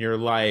weed in your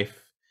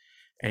life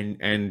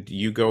and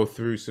you go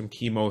through some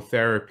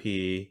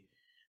chemotherapy,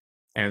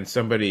 and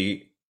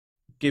somebody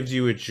gives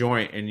you a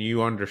joint and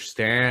you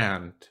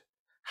understand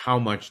how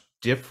much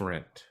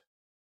different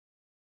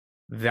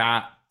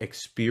that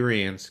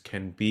experience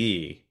can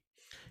be,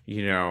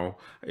 that's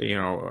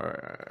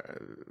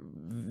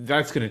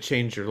going to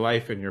change your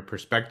life and your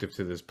perspective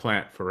to this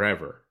plant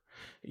forever.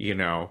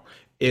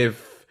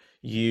 If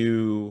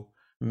you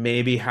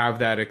maybe have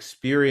that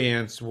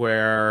experience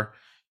where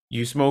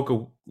you smoke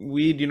a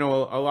weed, a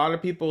lot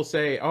of people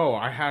say, oh,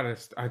 I had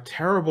a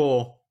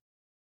terrible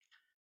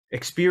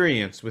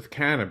experience with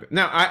cannabis.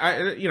 Now,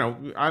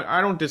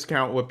 I don't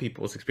discount what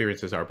people's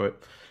experiences are,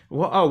 but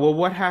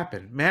what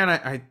happened, man?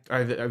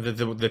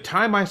 The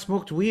time I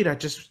smoked weed, I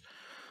just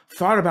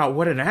thought about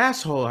what an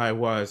asshole I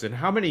was and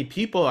how many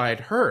people I'd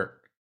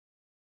hurt.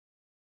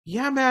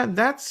 Yeah, man,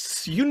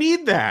 you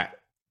need that.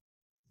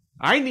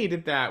 I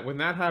needed that when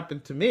that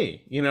happened to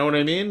me. You know what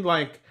I mean?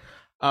 Like,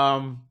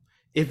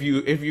 if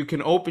you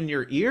can open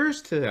your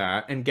ears to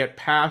that and get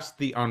past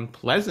the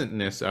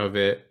unpleasantness of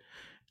it,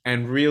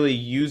 and really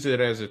use it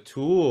as a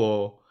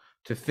tool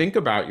to think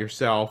about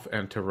yourself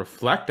and to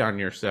reflect on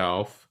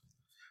yourself,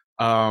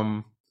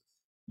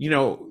 you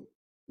know,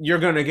 you're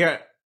going to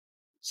get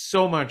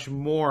so much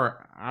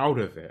more out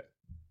of it.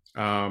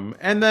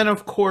 And then,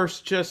 of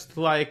course, just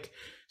like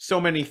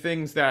so many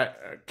things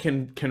that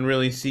can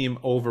really seem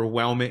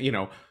overwhelming, you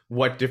know,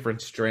 what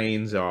different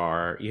strains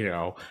are, you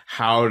know,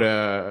 how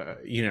to,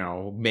 you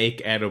know,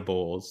 make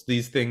edibles,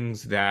 these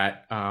things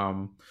that,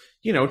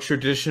 you know,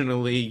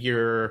 traditionally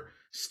your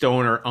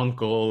stoner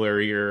uncle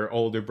or your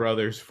older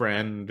brother's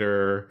friend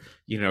or,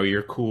 you know,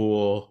 your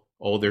cool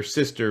older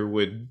sister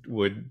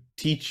would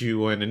teach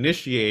you and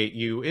initiate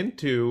you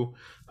into.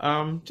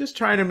 Just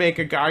trying to make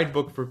a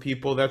guidebook for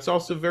people that's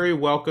also very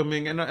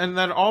welcoming and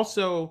that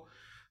also,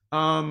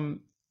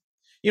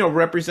 you know,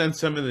 represents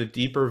some of the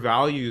deeper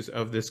values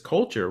of this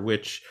culture,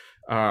 which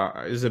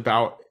is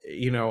about,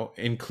 you know,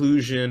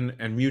 inclusion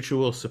and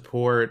mutual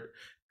support.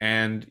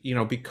 And, you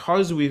know,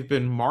 because we've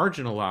been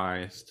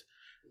marginalized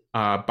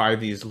by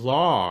these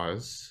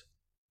laws,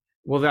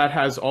 well, that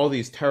has all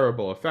these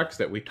terrible effects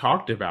that we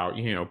talked about,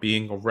 you know,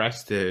 being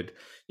arrested,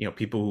 you know,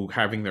 people who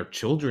having their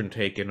children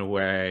taken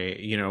away,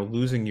 you know,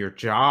 losing your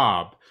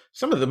job,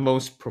 some of the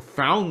most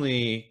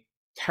profoundly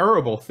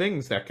terrible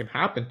things that can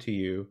happen to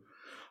you.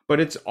 But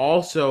it's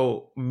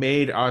also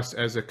made us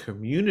as a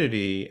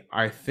community,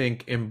 I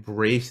think,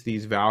 embrace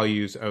these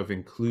values of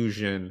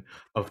inclusion,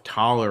 of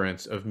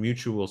tolerance, of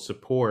mutual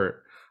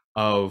support,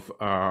 of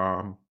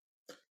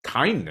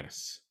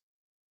kindness.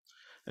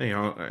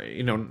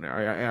 You know,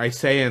 I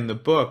say in the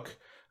book,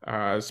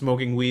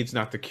 smoking weed's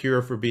not the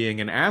cure for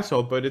being an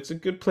asshole, but it's a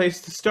good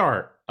place to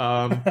start.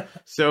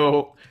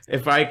 So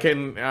if I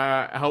can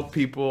help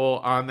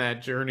people on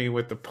that journey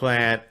with the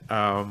plant,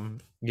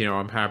 you know,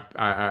 I'm happy.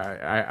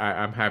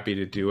 I'm happy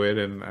to do it,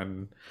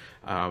 and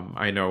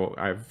I know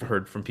I've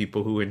heard from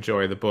people who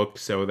enjoy the book,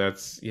 so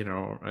that's, you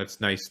know,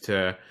 it's nice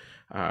to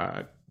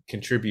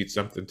contribute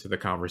something to the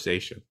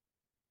conversation.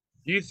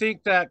 Do you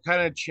think that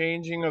kind of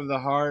changing of the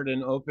heart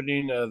and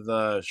opening of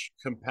the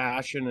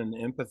compassion and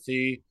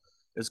empathy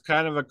is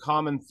kind of a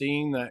common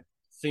theme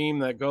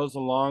that goes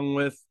along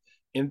with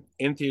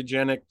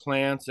entheogenic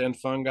plants and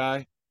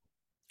fungi?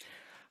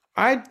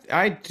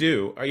 I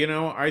do. You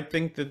know, I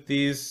think that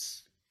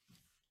these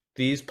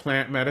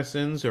plant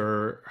medicines,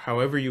 or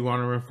however you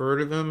want to refer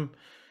to them,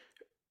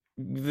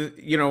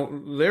 you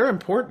know, they're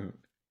important.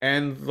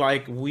 And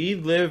like, we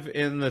live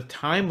in the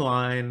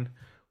timeline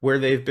where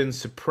they've been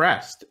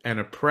suppressed and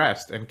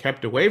oppressed and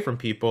kept away from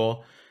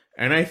people.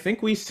 And I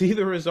think we see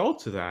the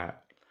results of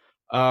that.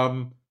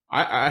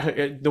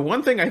 The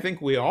one thing I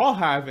think we all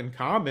have in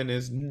common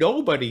is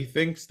nobody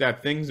thinks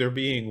that things are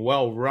being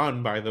well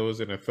run by those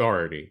in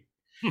authority.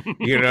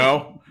 You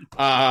know,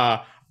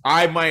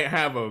 I might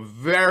have a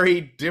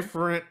very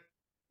different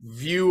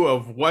view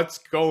of what's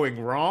going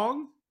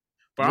wrong,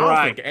 but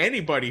I don't think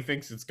anybody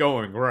thinks it's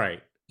going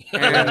right.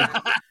 And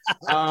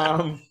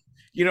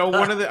you know,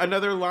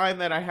 another line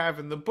that I have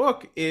in the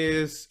book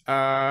is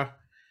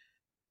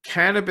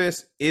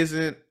cannabis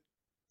isn't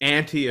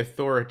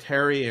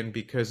anti-authoritarian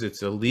because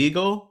it's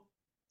illegal.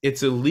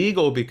 It's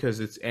illegal because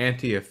it's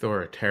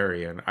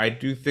anti-authoritarian. I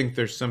do think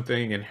there's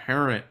something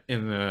inherent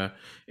in the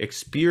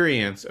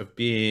experience of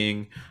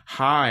being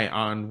high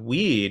on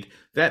weed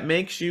that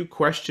makes you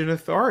question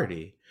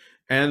authority.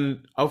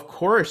 And of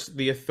course,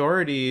 the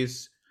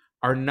authorities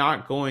are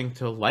not going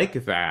to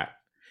like that.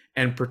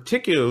 And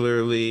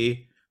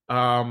particularly,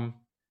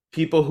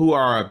 people who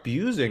are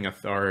abusing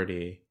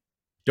authority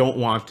don't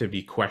want to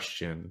be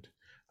questioned.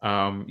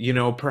 You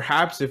know,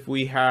 perhaps if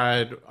we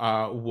had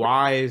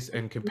wise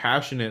and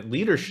compassionate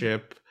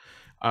leadership,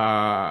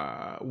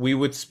 we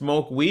would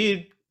smoke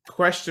weed,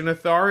 question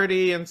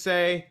authority, and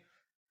say,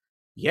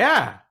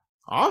 yeah,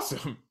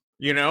 awesome.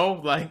 You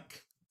know,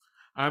 like,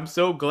 I'm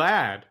so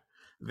glad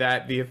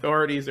that the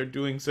authorities are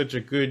doing such a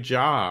good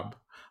job.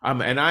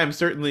 And I'm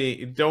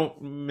certainly,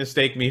 don't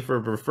mistake me for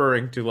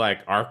referring to like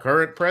our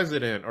current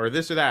president or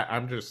this or that.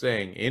 I'm just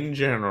saying in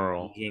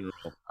general.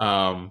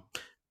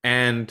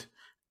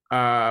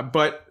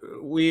 But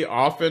we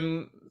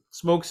often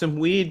smoke some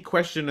weed,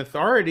 question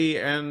authority,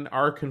 and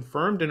are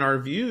confirmed in our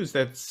views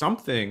that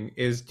something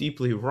is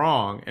deeply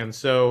wrong. And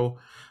so,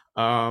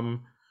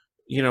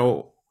 you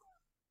know,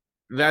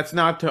 that's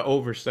not to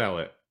oversell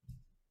it.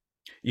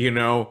 You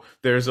know,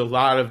 there's a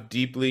lot of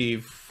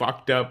deeply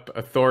fucked up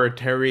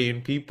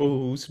authoritarian people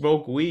who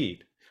smoke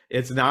weed.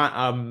 It's not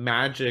a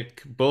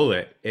magic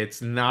bullet.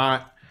 It's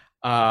not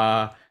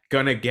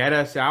gonna get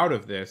us out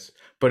of this,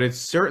 but it's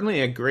certainly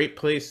a great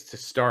place to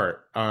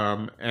start.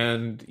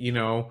 And, you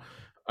know,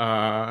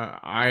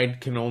 I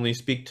can only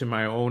speak to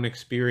my own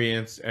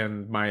experience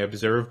and my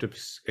observed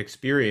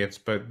experience,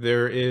 but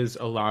there is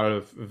a lot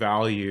of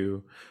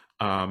value,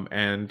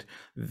 and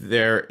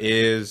there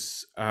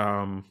is,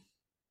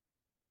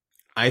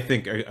 I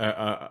think,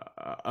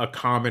 a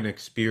common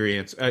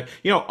experience.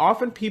 You know,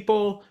 often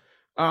people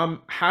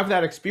have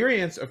that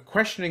experience of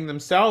questioning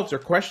themselves or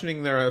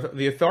questioning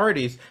the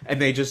authorities,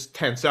 and they just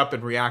tense up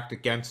and react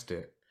against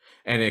it,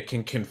 and it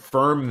can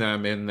confirm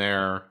them in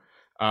their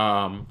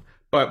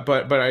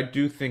but I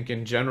do think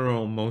in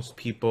general most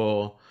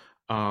people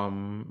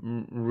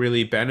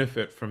really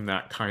benefit from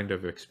that kind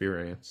of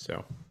experience.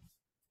 So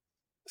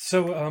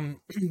So,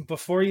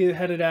 before you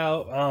headed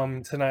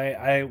out tonight,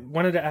 I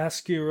wanted to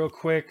ask you real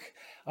quick,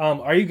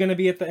 are you going to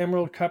be at the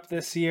Emerald Cup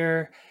this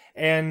year?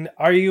 And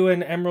are you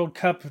an Emerald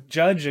Cup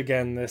judge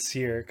again this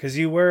year? Because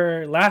you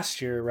were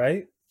last year,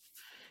 right?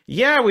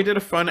 yeah, we did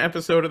a fun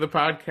episode of the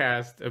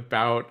podcast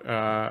about.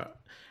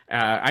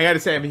 I got to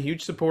say, I'm a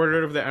huge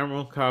supporter of the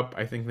Emerald Cup.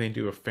 I think they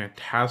do a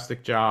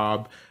fantastic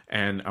job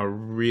and a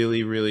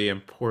really, really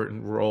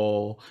important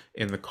role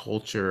in the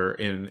culture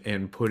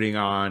in putting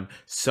on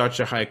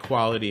such a high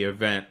quality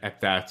event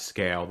at that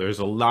scale. There's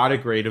a lot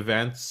of great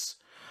events,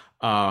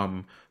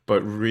 but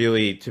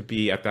really to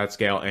be at that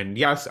scale. And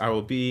yes, I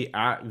will be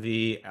at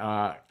the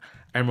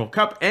Emerald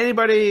Cup.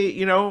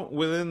 Anybody,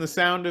 within the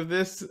sound of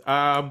this,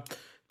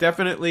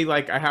 definitely,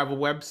 like, I have a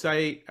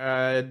website,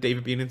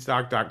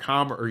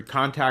 davidbienenstock.com, or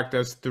contact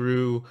us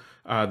through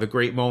the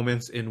Great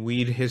Moments in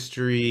Weed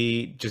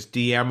History. Just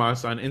DM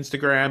us on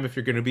Instagram if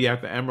you're going to be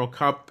at the Emerald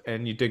Cup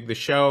and you dig the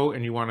show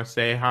and you want to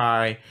say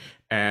hi.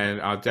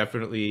 And I'll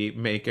definitely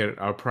make it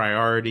a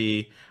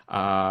priority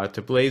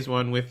to blaze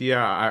one with you.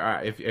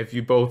 If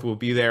you both will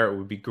be there, it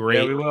would be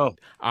great. Yeah, we will.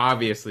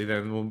 Obviously,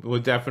 then we'll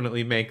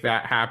definitely make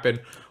that happen.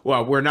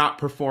 Well, we're not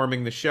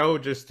performing the show,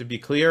 just to be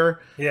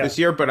clear, this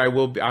year, but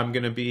I'm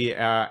going to be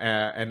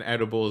an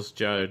edibles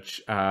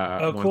judge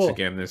once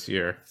again this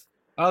year.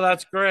 Oh,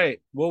 that's great.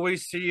 Will we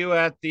see you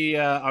at the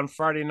on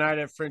Friday night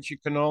at Frenchy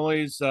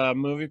Cannoli's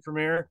movie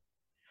premiere?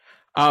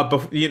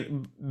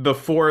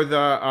 Before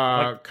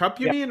the cup,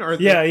 you mean? Or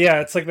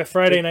yeah, it's like the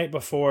Friday night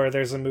before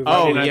there's a movie.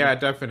 Oh yeah,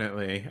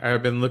 definitely.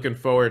 I've been looking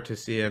forward to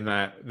seeing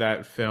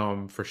that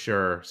film for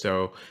sure.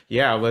 So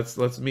yeah,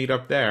 let's meet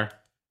up there.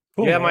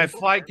 Cool, yeah, man. My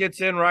flight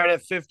gets in right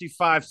at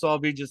 55, so I'll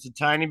be just a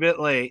tiny bit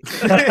late.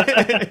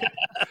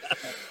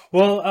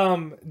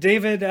 Well,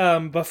 David,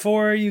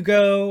 before you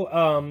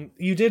go,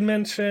 you did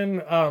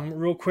mention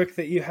real quick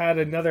that you had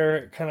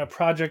another kind of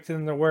project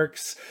in the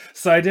works.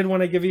 So I did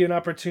want to give you an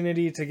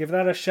opportunity to give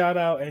that a shout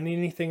out, and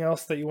anything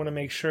else that you want to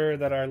make sure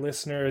that our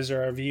listeners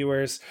or our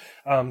viewers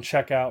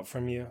check out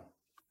from you.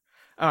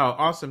 Oh,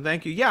 awesome.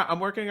 Thank you. Yeah, I'm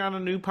working on a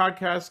new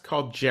podcast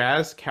called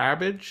Jazz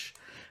Cabbage.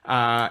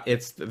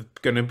 It's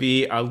going to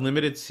be a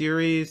limited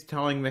series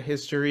telling the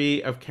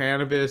history of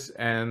cannabis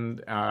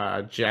and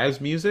jazz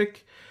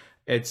music.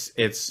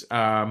 It's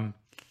gonna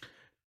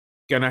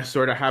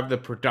sort of have the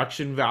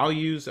production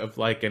values of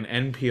like an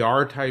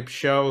NPR type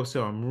show,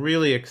 so I'm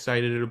really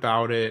excited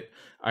about it.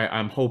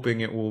 I'm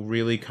hoping it will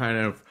really kind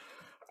of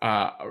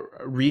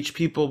reach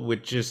people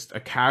with just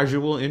a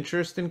casual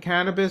interest in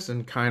cannabis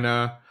and kind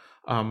of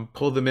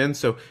pull them in.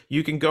 So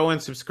you can go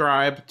and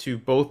subscribe to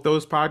both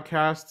those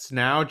podcasts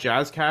now.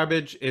 Jazz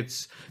Cabbage,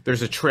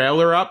 there's a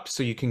trailer up,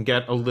 so you can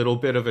get a little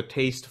bit of a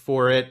taste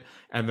for it.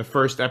 And the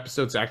first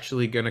episode's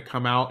actually going to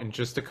come out in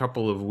just a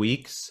couple of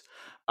weeks.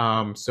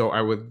 So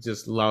I would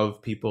just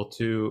love people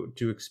to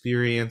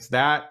experience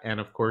that. And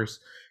of course,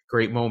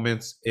 Great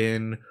Moments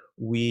in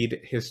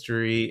Weed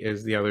History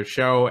is the other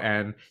show.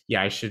 And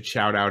yeah, I should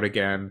shout out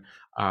again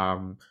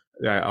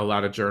a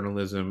lot of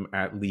journalism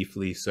at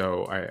Leafly.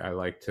 So I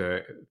like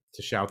to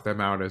shout them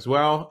out as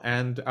well.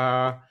 And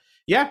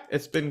yeah,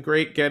 it's been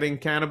great getting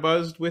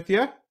Cannabuzzed with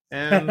you.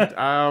 And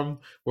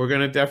we're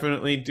going to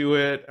definitely do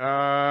it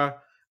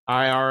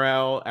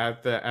IRL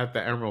at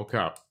the Emerald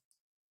Cup.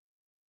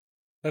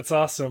 That's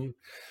awesome.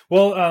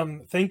 Well,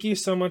 thank you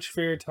so much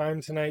for your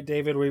time tonight,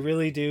 David. We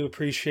really do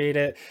appreciate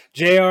it.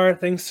 JR,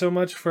 thanks so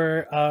much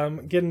for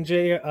getting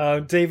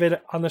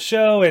David on the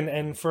show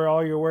and for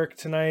all your work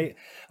tonight.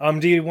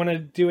 Do you want to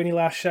do any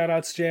last shout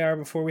outs, JR,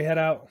 before we head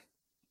out?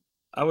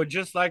 I would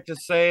just like to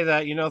say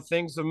that,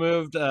 things have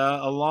moved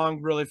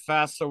along really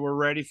fast, so we're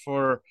ready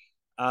for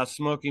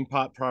smoking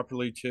pot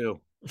properly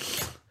too.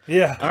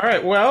 Yeah. All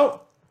right.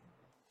 Well,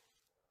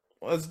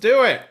 let's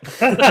do it.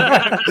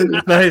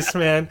 Nice,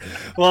 man.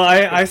 Well,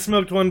 I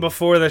smoked one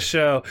before the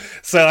show,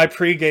 so I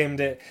pre-gamed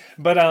it.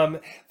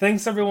 But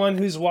thanks everyone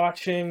who's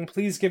watching.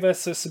 Please give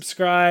us a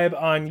subscribe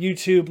on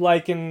YouTube,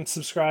 like and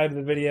subscribe to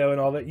the video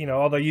and all that,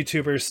 all the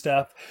YouTuber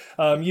stuff.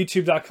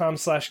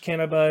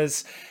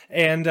 YouTube.com/Cannabuzz.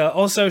 And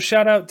also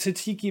shout out to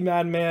Tiki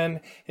Madman.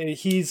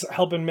 He's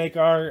helping make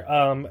our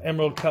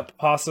Emerald Cup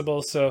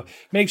possible. So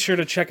make sure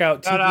to check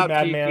out Tiki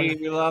Madman.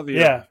 Tiki, we love you.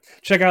 Yeah.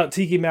 Check out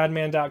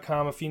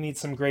tikimadman.com if you need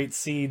some great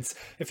seeds,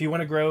 if you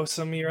want to grow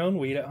some of your own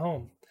weed at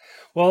home.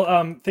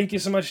 Well, thank you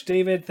so much,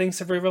 David.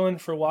 Thanks everyone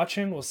for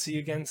watching. We'll see you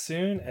again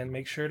soon, and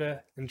make sure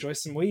to enjoy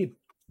some weed.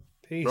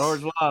 Peace.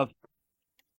 Growers love.